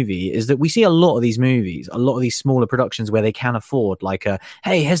this movie is that we see a lot of these movies, a lot of these smaller productions where they can afford like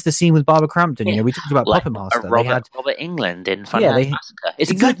hey, here's the scene with Barbara Crampton. We talked about like Puppet Master. Robert Englund in Funhouse Massacre.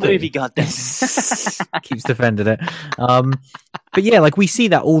 It's exactly. A good movie, goddamn. Keeps defending it. But yeah, like we see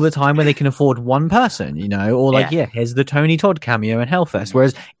that all the time when they can afford one person, or like, here's the Tony Todd cameo in Hellfest.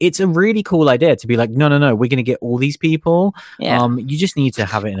 Whereas it's a really cool idea to be like, no, we're going to get all these people. Yeah. You just need to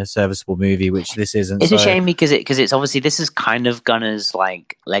have it in a serviceable movie, which this isn't. It's a shame because it's obviously, this is kind of Gunner's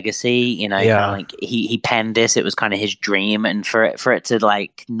like legacy, kind of like he penned this. It was kind of his dream, and for it to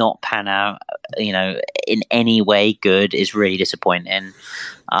like not pan out, in any way good is really disappointing.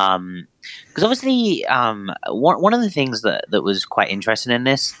 Because obviously, one of the things that was quite interesting in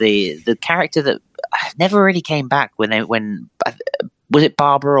this, the character that never really came back when was it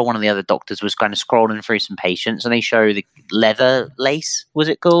Barbara or one of the other doctors was kind of scrolling through some patients, and they show the leather lace, was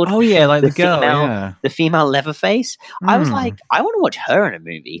it called? Oh yeah, like the girl, the female Leatherface. I was like, I want to watch her in a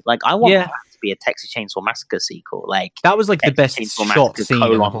movie. Like, I want that to be a Texas Chainsaw Massacre sequel. Like, that was like the best shot scene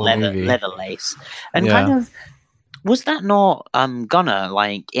in the whole movie. Leather lace, and kind of. Was that not Gunner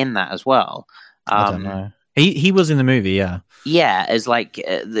like in that as well? I don't know. He was in the movie, yeah. Yeah, as like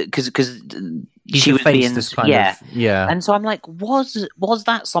because she was being this kind of and so I'm like, was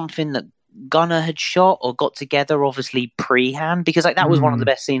that something that Gunner had shot or got together, obviously pre-hand, because like that was one of the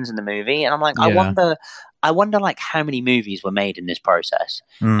best scenes in the movie, and I'm like, I wonder like how many movies were made in this process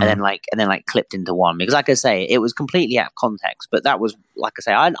and then like clipped into one, because like I say, it was completely out of context, but that was, like I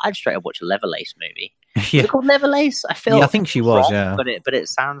say, I'd straight up watch a Leatherlace movie. Yeah. Is it called Leatherlace? I think she was, wrong, but it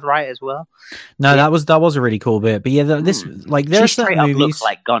sounds right as well. No, that was a really cool bit. But yeah, this like there she are certain movies looks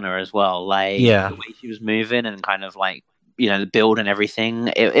like Gunner as well. Like the way she was moving and kind of like the build and everything.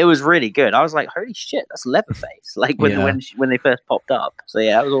 It was really good. I was like, holy shit, that's Leatherface! Like when they first popped up. So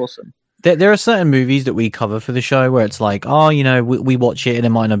yeah, that was awesome. There are certain movies that we cover for the show where it's like, we watch it and it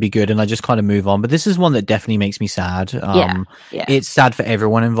might not be good, and I just kind of move on. But this is one that definitely makes me sad. It's sad for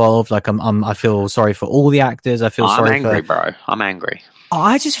everyone involved. Like I feel sorry for all the actors. I feel sorry. I'm angry, bro. I'm angry.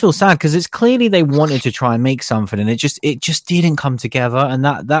 I just feel sad because it's clearly they wanted to try and make something, and it just didn't come together, and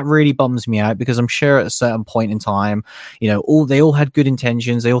that really bums me out, because I'm sure at a certain point in time, they all had good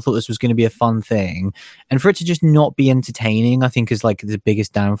intentions. They all thought this was going to be a fun thing, and for it to just not be entertaining, I think is like the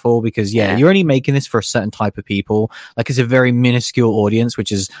biggest downfall. Because you're only making this for a certain type of people. Like, it's a very minuscule audience,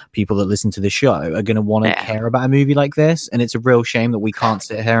 which is people that listen to the show are going to want to care about a movie like this, and it's a real shame that we can't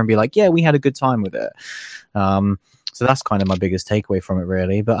sit here and be like, yeah, we had a good time with it. So that's kind of my biggest takeaway from it,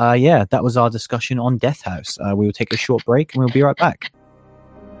 really. But that was our discussion on Death House. We will take a short break and we'll be right back.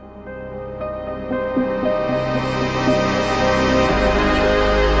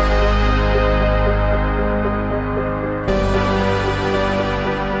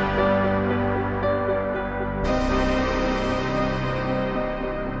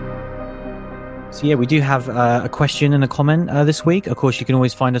 So yeah, we do have a question and a comment this week. Of course, you can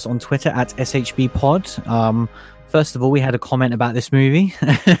always find us on Twitter at SHBpod. First of all, we had a comment about this movie.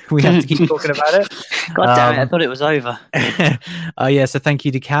 We have to keep talking about it. God damn it, I thought it was over. So thank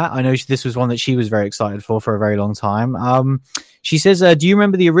you to Kat. I know this was one that she was very excited for a very long time. She says, do you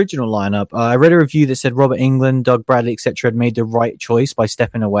remember the original lineup? I read a review that said Robert Englund, Doug Bradley, etc. had made the right choice by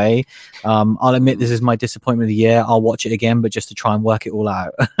stepping away. I'll admit this is my disappointment of the year. I'll watch it again, but just to try and work it all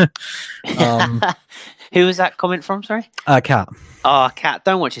out. Who was that comment from, sorry? Kat. Oh, Kat,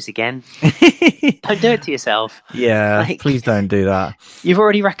 don't watch this again. Don't do it to yourself. Yeah, please don't do that. You've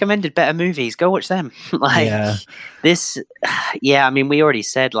already recommended better movies. Go watch them. This, I mean, we already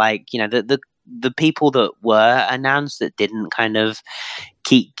said, like, the the people that were announced that didn't kind of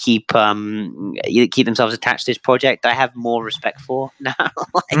keep themselves attached to this project, I have more respect for now.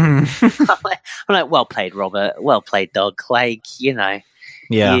 I'm like, well played, Robert. Well played, dog. Like,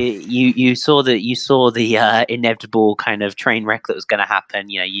 Yeah. You saw the inevitable kind of train wreck that was going to happen.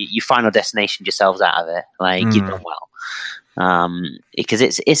 You Final Destination yourselves out of it. Like, you've done well. Because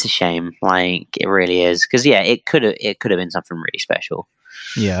it's a shame. Like, it really is. Because it could have been something really special.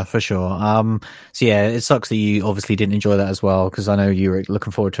 Yeah, for sure. So yeah, it sucks that you obviously didn't enjoy that as well, because I know you were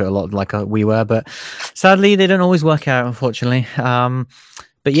looking forward to it a lot, like we were. But sadly, they don't always work out, unfortunately.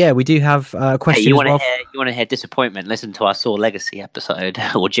 But yeah, we do have a question. Hey, you want to hear disappointment? Listen to our Saw Legacy episode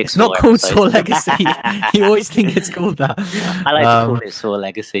or Jigsaw. It's not called Saw Legacy. You always think it's called that. I like to call it Saw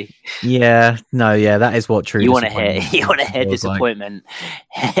Legacy. Yeah, no, yeah, that is what true. You want to hear disappointment?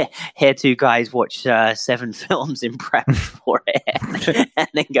 Like. Hear two guys watch 7 films in prep for it, and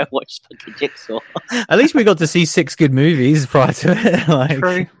then go watch fucking Jigsaw. At least we got to see 6 good movies prior to it. Like,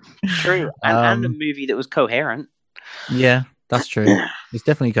 true, and a movie that was coherent. Yeah. That's true. It's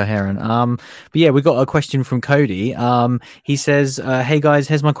definitely coherent. But yeah, we got a question from Cody. He says, hey guys,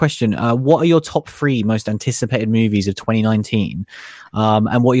 here's my question. What are your top 3 most anticipated movies of 2019?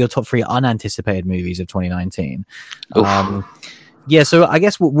 And what are your top 3 unanticipated movies of 2019? Yeah, so I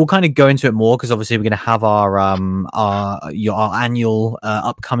guess we'll kind of go into it more, because obviously we're going to have our annual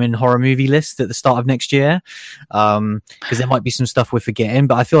upcoming horror movie list at the start of next year, because there might be some stuff we're forgetting.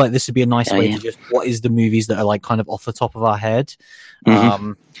 But I feel like this would be a nice way to just, what is the movies that are like kind of off the top of our head.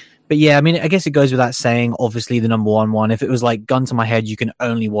 But yeah, I mean, I guess it goes without saying, obviously the number one, if it was like gun to my head, you can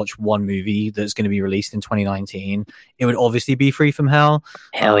only watch one movie that's going to be released in 2019, it would obviously be Free from Hell.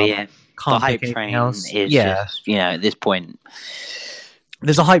 Hell yeah. Can't the hype train is just, at this point,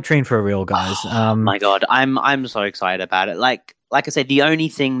 there's a hype train for a real, guys. My God, I'm so excited about it. Like I said, the only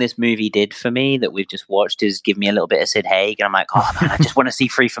thing this movie did for me that we've just watched is give me a little bit of Sid Haig, and I'm like, oh man, I just want to see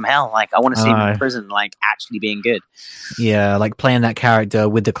Free from Hell. Like, I want to see him in prison, like actually being good. Yeah, like playing that character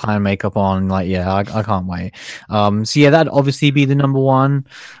with the clown makeup on. Like, yeah, I can't wait. So yeah, that'd obviously be the number one.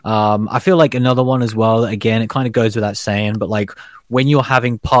 I feel like another one as well. Again, it kind of goes without saying, but like, when you're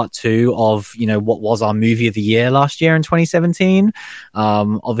having part 2 of, what was our movie of the year last year in 2017,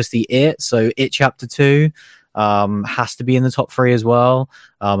 obviously so It Chapter 2 has to be in the top 3 as well.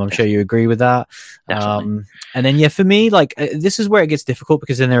 I'm sure you agree with that. And then, yeah, for me, like, this is where it gets difficult,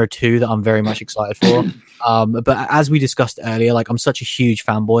 because then there are 2 that I'm very much excited for. But as we discussed earlier, like, I'm such a huge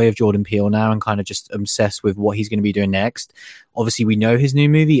fanboy of Jordan Peele now, and kind of just obsessed with what he's going to be doing next. Obviously, we know his new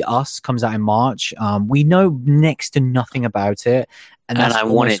movie, Us, comes out in March. We know next to nothing about it. And I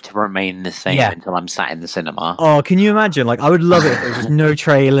want it to remain the same until I'm sat in the cinema. Oh, can you imagine? Like, I would love it if there was just no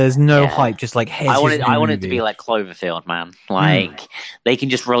trailers, no hype, just like, hey, I want it to be like Cloverfield, man. Like, they can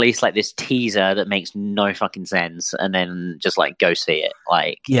just release like this teaser that makes no fucking sense, and then just like go see it.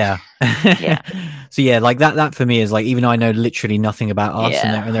 Like, yeah. So yeah, like that for me is like, even though I know literally nothing about Us,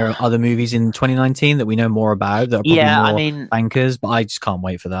 and there are other movies in 2019 that we know more about that are probably more bankers, but I just can't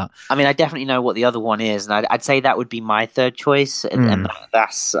wait for that. I mean, I definitely know what the other one is, and I'd say that would be my third choice, and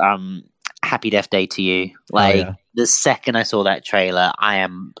that's Happy Death Day to You. Like, the second I saw that trailer, I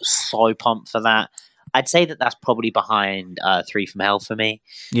am so pumped for that. I'd say that's probably behind 3 from Hell for me.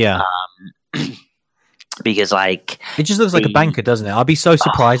 Yeah. Because like, it just looks like a banker, doesn't it? I'd be so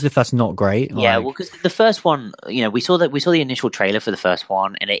surprised if that's not great. Yeah, well, because the first one, we saw the initial trailer for the first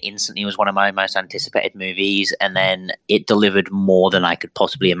one, and it instantly was one of my most anticipated movies, and then it delivered more than I could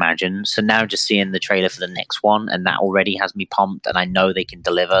possibly imagine. So now just seeing the trailer for the next one, and that already has me pumped, and I know they can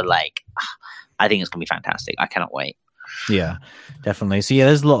deliver. Like, I think it's gonna be fantastic. I cannot wait. Yeah, definitely. So yeah,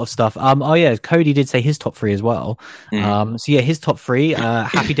 there's a lot of stuff. Cody did say his top 3 as well. So yeah, his top 3,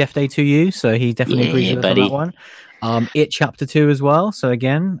 Happy Death Day to You. So he definitely agrees with us on that one. It Chapter 2 as well. So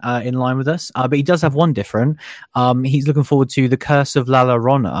again, in line with us. But he does have one different. He's looking forward to The Curse of La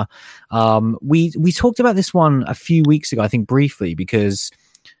Llorona. We talked about this one a few weeks ago, I think briefly, because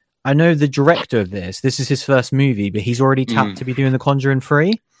I know the director of this is his first movie, but he's already tapped to be doing The Conjuring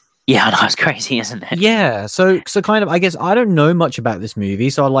 3. Yeah, that's crazy, isn't it? Yeah, so kind of, I guess I don't know much about this movie,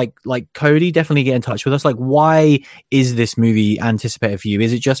 so like Cody, definitely get in touch with us. Like, why is this movie anticipated for you?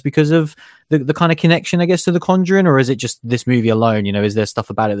 Is it just because of the kind of connection, I guess, to The Conjuring, or is it just this movie alone? Is there stuff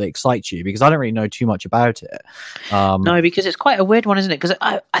about it that excites you? Because I don't really know too much about it. No, because it's quite a weird one, isn't it? Because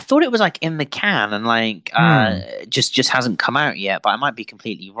I thought it was like in the can and like just hasn't come out yet, but I might be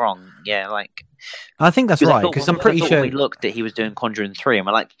completely wrong. Yeah, like. I think that's right, because I'm pretty sure we looked that he was doing Conjuring 3 and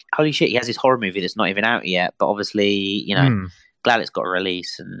we're like, holy shit, he has his horror movie that's not even out yet, but obviously, glad it's got a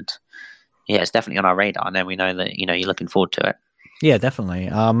release, and yeah, it's definitely on our radar, and then we know that, you're looking forward to it. Yeah, definitely.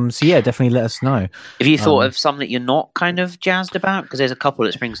 So yeah, definitely let us know. Have you thought of some that you're not kind of jazzed about? Because there's a couple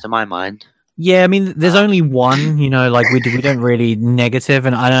that springs to my mind. Yeah, I mean, there's only one, like we don't really negative,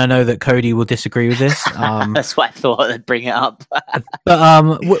 and I know that Cody will disagree with this. That's why I thought I'd bring it up.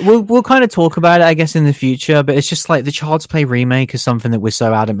 But we'll kind of talk about it, I guess, in the future. But it's just like the Child's Play remake is something that we're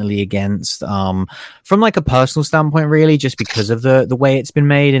so adamantly against, from like a personal standpoint, really, just because of the way it's been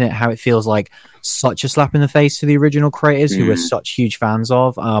made and how it feels like such a slap in the face to the original creators who we're such huge fans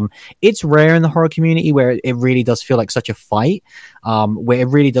of. It's rare in the horror community where it really does feel like such a fight. Where it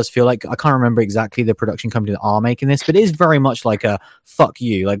really does feel like, I can't remember exactly the production company that are making this, but it is very much like a fuck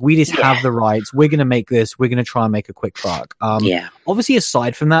you. Like, we just have the rights. We're going to make this. We're going to try and make a quick buck. Obviously,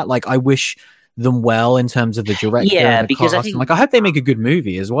 aside from that, like, I wish them well in terms of the director. Yeah, and the because cast. I hope they make a good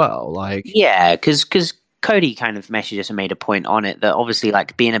movie as well. Like, yeah, because Cody kind of messaged us and made a point on it that obviously,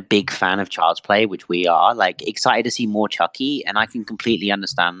 like, being a big fan of Child's Play, which we are, like, excited to see more Chucky, and I can completely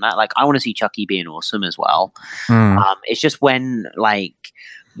understand that. Like, I want to see Chucky being awesome as well. It's just when, like,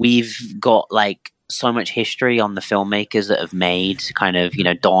 we've got, like, so much history on the filmmakers that have made kind of,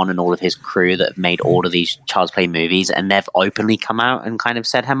 Don and all of his crew that have made all of these Child's Play movies, and they've openly come out and kind of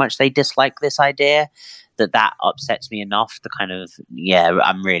said how much they dislike this idea. That upsets me enough to kind of,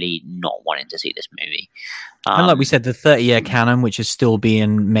 I'm really not wanting to see this movie. And like we said, the 30-year canon, which is still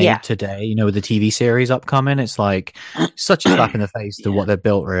being made today, with the TV series upcoming, it's like such a slap in the face to what they've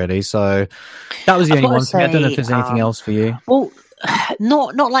built, really. So that was the only one for me. I don't know if there's anything else for you. Well,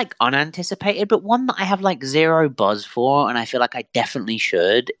 not like unanticipated, but one that I have like zero buzz for, and I feel like I definitely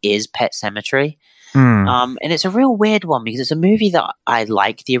should, is Pet Sematary. And it's a real weird one because it's a movie that I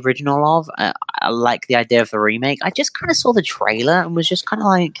like the original of. I like the idea of the remake. I just kind of saw the trailer and was just kind of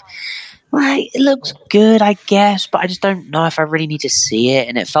like, it looks good, I guess, but I just don't know if I really need to see it.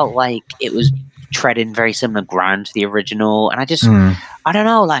 And it felt like it was treading very similar ground to the original. And I just, I don't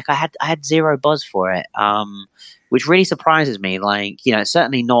know, like I had zero buzz for it. Which really surprises me. Like, it's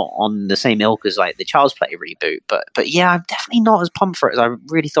certainly not on the same ilk as like the Child's Play reboot, but yeah, I'm definitely not as pumped for it as I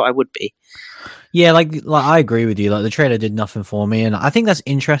really thought I would be. Yeah, like I agree with you. Like, the trailer did nothing for me, and I think that's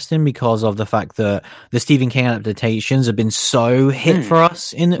interesting because of the fact that the Stephen King adaptations have been so hit for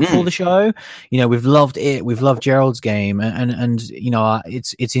us for the show. We've loved it. We've loved Gerald's Game, and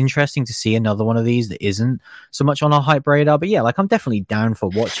it's interesting to see another one of these that isn't so much on our hype radar. But yeah, like, I'm definitely down for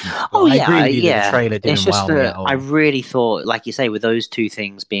watching it. I agree with you that the trailer didn't wow me at all. I really thought, like you say, with those two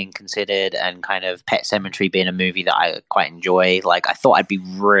things being considered, and kind of Pet Sematary being a movie that I quite enjoy, like I thought I'd be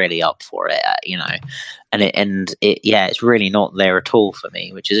really up for it. It's really not there at all for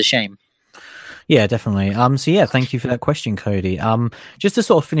me, which is a shame. Yeah, definitely. So yeah, thank you for that question, Cody. Just to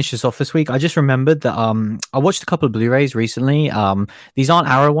sort of finish this off this week, I just remembered that I watched a couple of Blu-rays recently. These aren't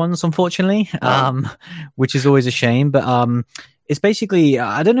Arrow ones, unfortunately, which is always a shame. But it's basically,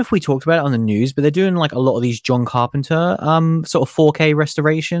 I don't know if we talked about it on the news, but they're doing like a lot of these John Carpenter sort of 4K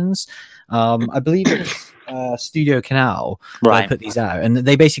restorations. I believe it's Studio Canal that put these out, and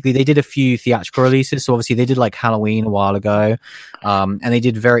they did a few theatrical releases. So obviously they did like Halloween a while ago, and they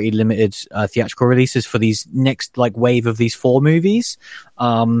did very limited theatrical releases for these next like wave of these 4 movies.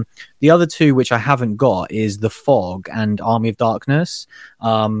 The other 2 which I haven't got is The Fog and Army of Darkness.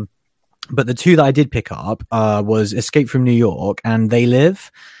 But the 2 that I did pick up was Escape from New York and They Live.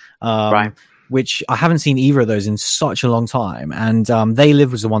 Which I haven't seen either of those in such a long time. And They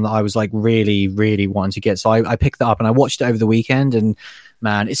Live was the one that I was like really, really wanting to get. So I picked that up and I watched it over the weekend, and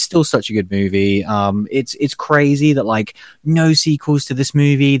man, it's still such a good movie. It's crazy that like no sequels to this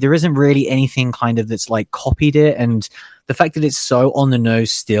movie. There isn't really anything kind of that's like copied it. And the fact that it's so on the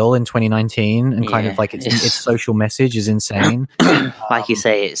nose still in 2019 and kind of like its social message is insane. Like you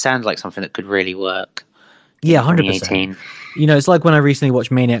say, it sounds like something that could really work. Yeah, 100%. It's like when I recently watched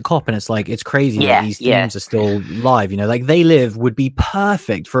Maniac Cop, and it's like, it's crazy that these themes are still live. Like They Live would be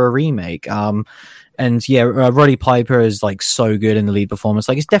perfect for a remake. And yeah, Roddy Piper is like so good in the lead performance.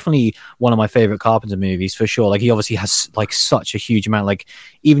 Like, it's definitely one of my favorite Carpenter movies for sure. Like, he obviously has like such a huge amount. Like,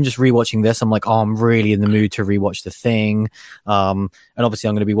 even just rewatching this, I'm like, oh, I'm really in the mood to rewatch The Thing. And obviously,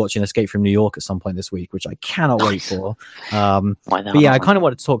 I'm going to be watching Escape from New York at some point this week, which I cannot wait for. But yeah, I kind of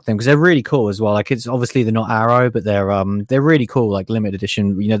want to talk to them because they're really cool as well. Like, it's obviously they're not Arrow, but they're really cool. Like, limited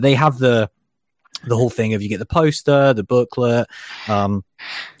edition. They have the whole thing of you get the poster, the booklet.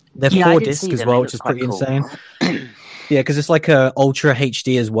 They're 4 discs as well, which is pretty insane. Yeah, because it's like a Ultra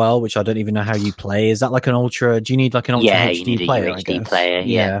HD as well, which I don't even know how you play. Is that like an Ultra? Do you need like an Ultra HD you need player? A HD player,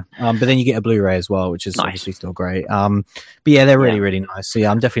 yeah. But then you get a Blu-ray as well, which is obviously still great. But yeah, they're really, really nice. So yeah,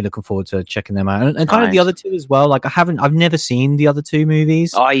 I'm definitely looking forward to checking them out. And kind of the other 2 as well. Like, I've never seen the other 2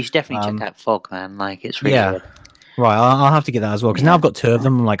 movies. Oh, you should definitely check out Fog, man. Like, it's really good. Right, I'll have to get that as well because now I've got two of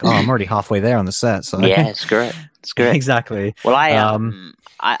them. I'm like, oh, I'm already halfway there on the set. So yeah, it's great. It's great. Exactly. Well,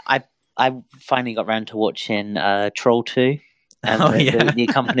 I finally got around to watching Troll 2 and the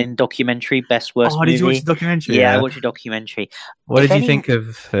accompanying documentary, Best Worst Movie. Did you watch the documentary? Yeah, I watched a documentary. What did you think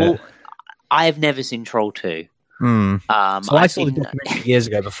of it? Well, I have never seen Troll 2. So I saw the documentary years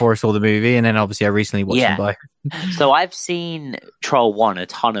ago before I saw the movie, and then obviously I recently watched them both. So I've seen Troll 1 a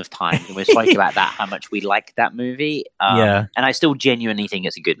ton of times, and we spoke about that, how much we like that movie. And I still genuinely think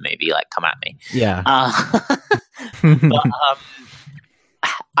it's a good movie. Like, come at me. Yeah.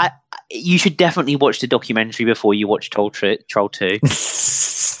 But you should definitely watch the documentary before you watch Troll 2.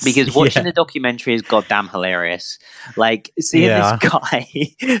 Because watching the documentary is goddamn hilarious. Like, seeing this guy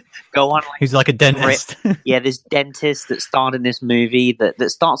go on... He's like a dentist. This dentist that starred in this movie that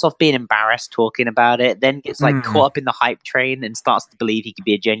starts off being embarrassed talking about it, then gets like caught up in the hype train and starts to believe he could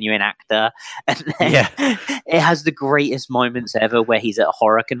be a genuine actor. And then it has the greatest moments ever where he's at a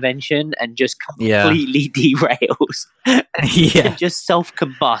horror convention and just completely derails. And just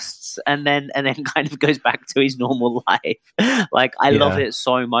self-combusts and then kind of goes back to his normal life. Like, I love it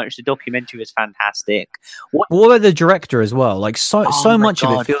so much. The documentary is fantastic. What about the director as well? Like, so much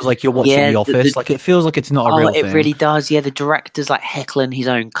of it feels like you're watching The Office. Like, it feels like it's not a real thing. It really does. Yeah, the director's like heckling his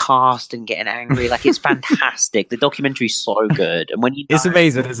own cast and getting angry. Like, it's fantastic. The documentary's so good. And when it's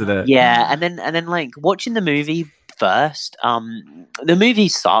amazing, isn't it? Yeah, and then like watching the movie first. The movie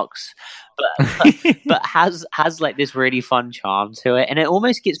sucks. But has like this really fun charm to it, and it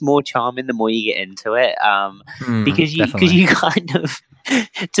almost gets more charming the more you get into it, because you kind of,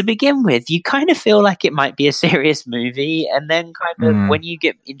 to begin with, you kind of feel like it might be a serious movie, and then kind of when you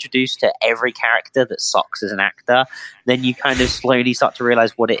get introduced to every character that sucks as an actor, then you kind of slowly start to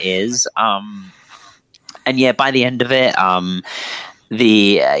realize what it is. And yeah, by the end of it, I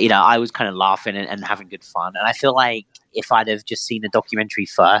was kind of laughing and having good fun, and I feel like if I'd have just seen the documentary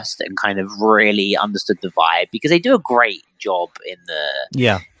first and kind of really understood the vibe, because they do a great job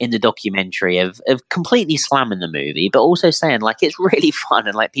in the documentary of completely slamming the movie, but also saying like it's really fun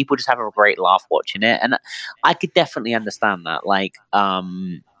and like people just have a great laugh watching it, and I could definitely understand that. Like,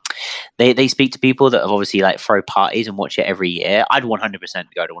 they speak to people that have obviously like throw parties and watch it every year. I'd 100%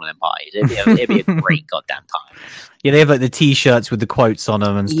 go to one of them parties. It'd be a great goddamn time. Yeah, they have like the T-shirts with the quotes on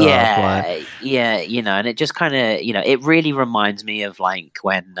them and stuff. Yeah, and it just kind of, it really reminds me of like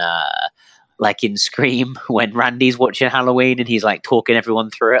when, like in Scream, when Randy's watching Halloween and he's like talking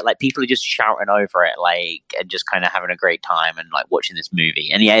everyone through it. Like, people are just shouting over it, like, and just kind of having a great time and like watching this movie.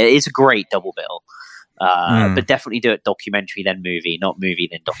 And yeah, it's a great double bill. But definitely do it documentary then movie, not movie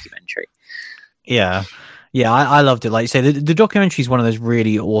then documentary. Yeah, I loved it. Like you say, the documentary is one of those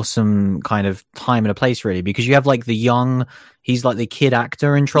really awesome kind of time and a place, really, because you have like he's like the kid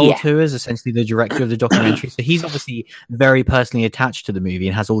actor in Troll 2 is essentially the director of the documentary. So he's obviously very personally attached to the movie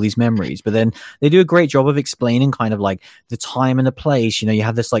and has all these memories. But then they do a great job of explaining kind of like the time and the place. You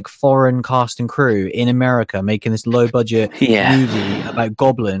have this like foreign cast and crew in America making this low budget movie about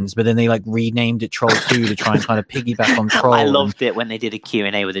goblins, but then they like renamed it Troll 2 to try and kind of piggyback on Troll. I loved it when they did a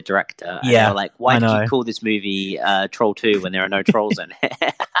Q&A with the director. And they were like, why did you call this movie Troll 2 when there are no trolls in it?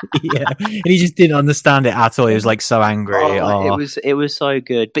 And he just didn't understand it at all. He was like so angry. It was so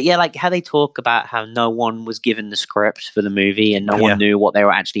good. But yeah, like how they talk about how no one was given the script for the movie and no one knew what they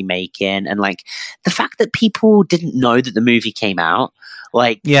were actually making, and like the fact that people didn't know that the movie came out.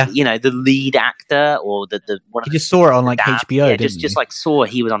 Like, the lead actor or the one, he just saw it on like HBO. Just like saw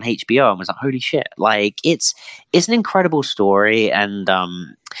he was on HBO and was like, holy shit! Like, it's an incredible story, and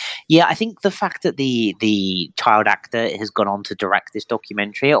I think the fact that the child actor has gone on to direct this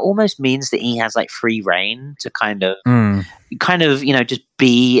documentary, it almost means that he has like free reign to kind of just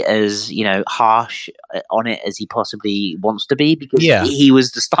be as harsh on it as he possibly wants to be, because he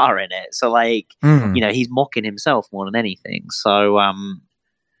was the star in it. So like he's mocking himself more than anything. So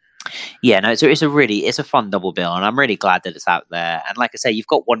it's a fun double bill, and I'm really glad that it's out there. And like I say, you've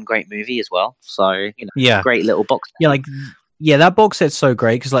got one great movie as well, so great little box. That box set's so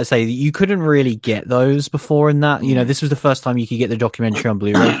great because, like I say, you couldn't really get those before in that. This was the first time you could get the documentary on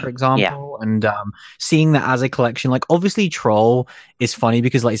Blu-ray, for example. And seeing that as a collection, like obviously Troll is funny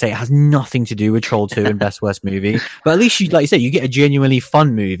because, like you say, it has nothing to do with Troll 2 and Best Worst Movie. But at least you, like you say, you get a genuinely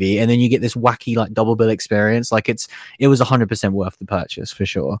fun movie, and then you get this wacky like double bill experience. Like it was 100% worth the purchase for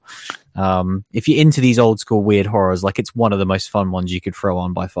sure. If you're into these old school weird horrors, like it's one of the most fun ones you could throw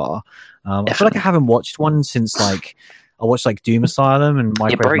on by far. I feel like I haven't watched one since like. I watched like Doom Asylum and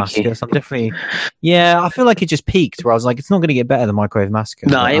Microwave Massacre. So I'm definitely, I feel like it just peaked where I was like, it's not going to get better than Microwave Massacre.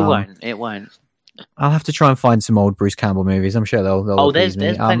 No, but, it won't. I'll have to try and find some old Bruce Campbell movies. I'm sure they'll. There's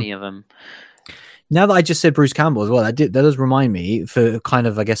plenty of them. Now that I just said Bruce Campbell as well, that does remind me for kind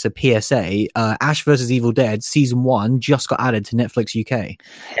of, I guess, a PSA. Ash vs. Evil Dead season 1 just got added to Netflix UK.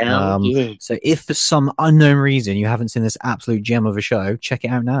 Yeah. So if for some unknown reason you haven't seen this absolute gem of a show, check it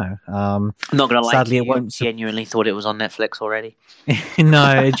out now. I'm not gonna lie. Sadly, it won't. Genuinely thought it was on Netflix already.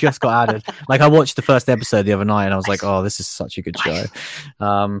 No, it just got added. Like I watched the first episode the other night, and I was like, "Oh, this is such a good show."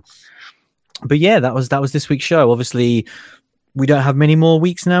 But yeah, that was this week's show. Obviously, we don't have many more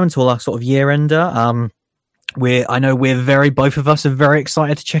weeks now until our sort of year ender. I know both of us are very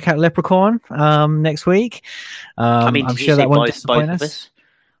excited to check out Leprechaun next week. I'm sure that won't disappoint us.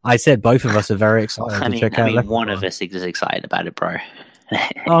 I said both of us are very excited to check out Leprechaun. One of us is excited about it, bro.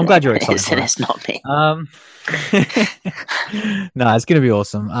 Oh, I'm glad you're excited. It's not me. No, it's going to be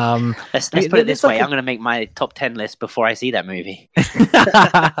awesome. Let's put it this way. I'm going to make my top 10 list before I see that movie.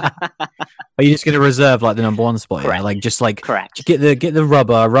 Are you just going to reserve like the number 1 spot? Correct. Yeah? Like just like correct. Get the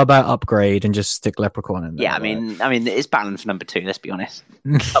rub out upgrade and just stick Leprechaun in there. Yeah, I mean, it's battling for number 2. Let's be honest.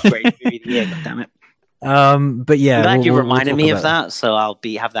 Upgrade movie of the year. God damn it. But yeah, I'm glad you reminded me of that, so I'll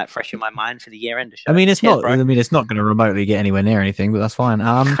have that fresh in my mind for the year end. I mean, it's not going to remotely get anywhere near anything, but that's fine.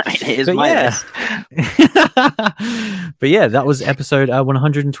 It is my list. But yeah, that was episode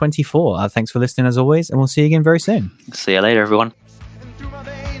 124. Thanks for listening as always, and we'll see you again very soon. See you later, everyone.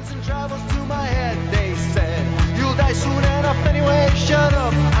 Shut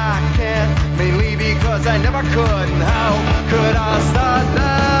up, I can't, mainly because I never could. How could I start that?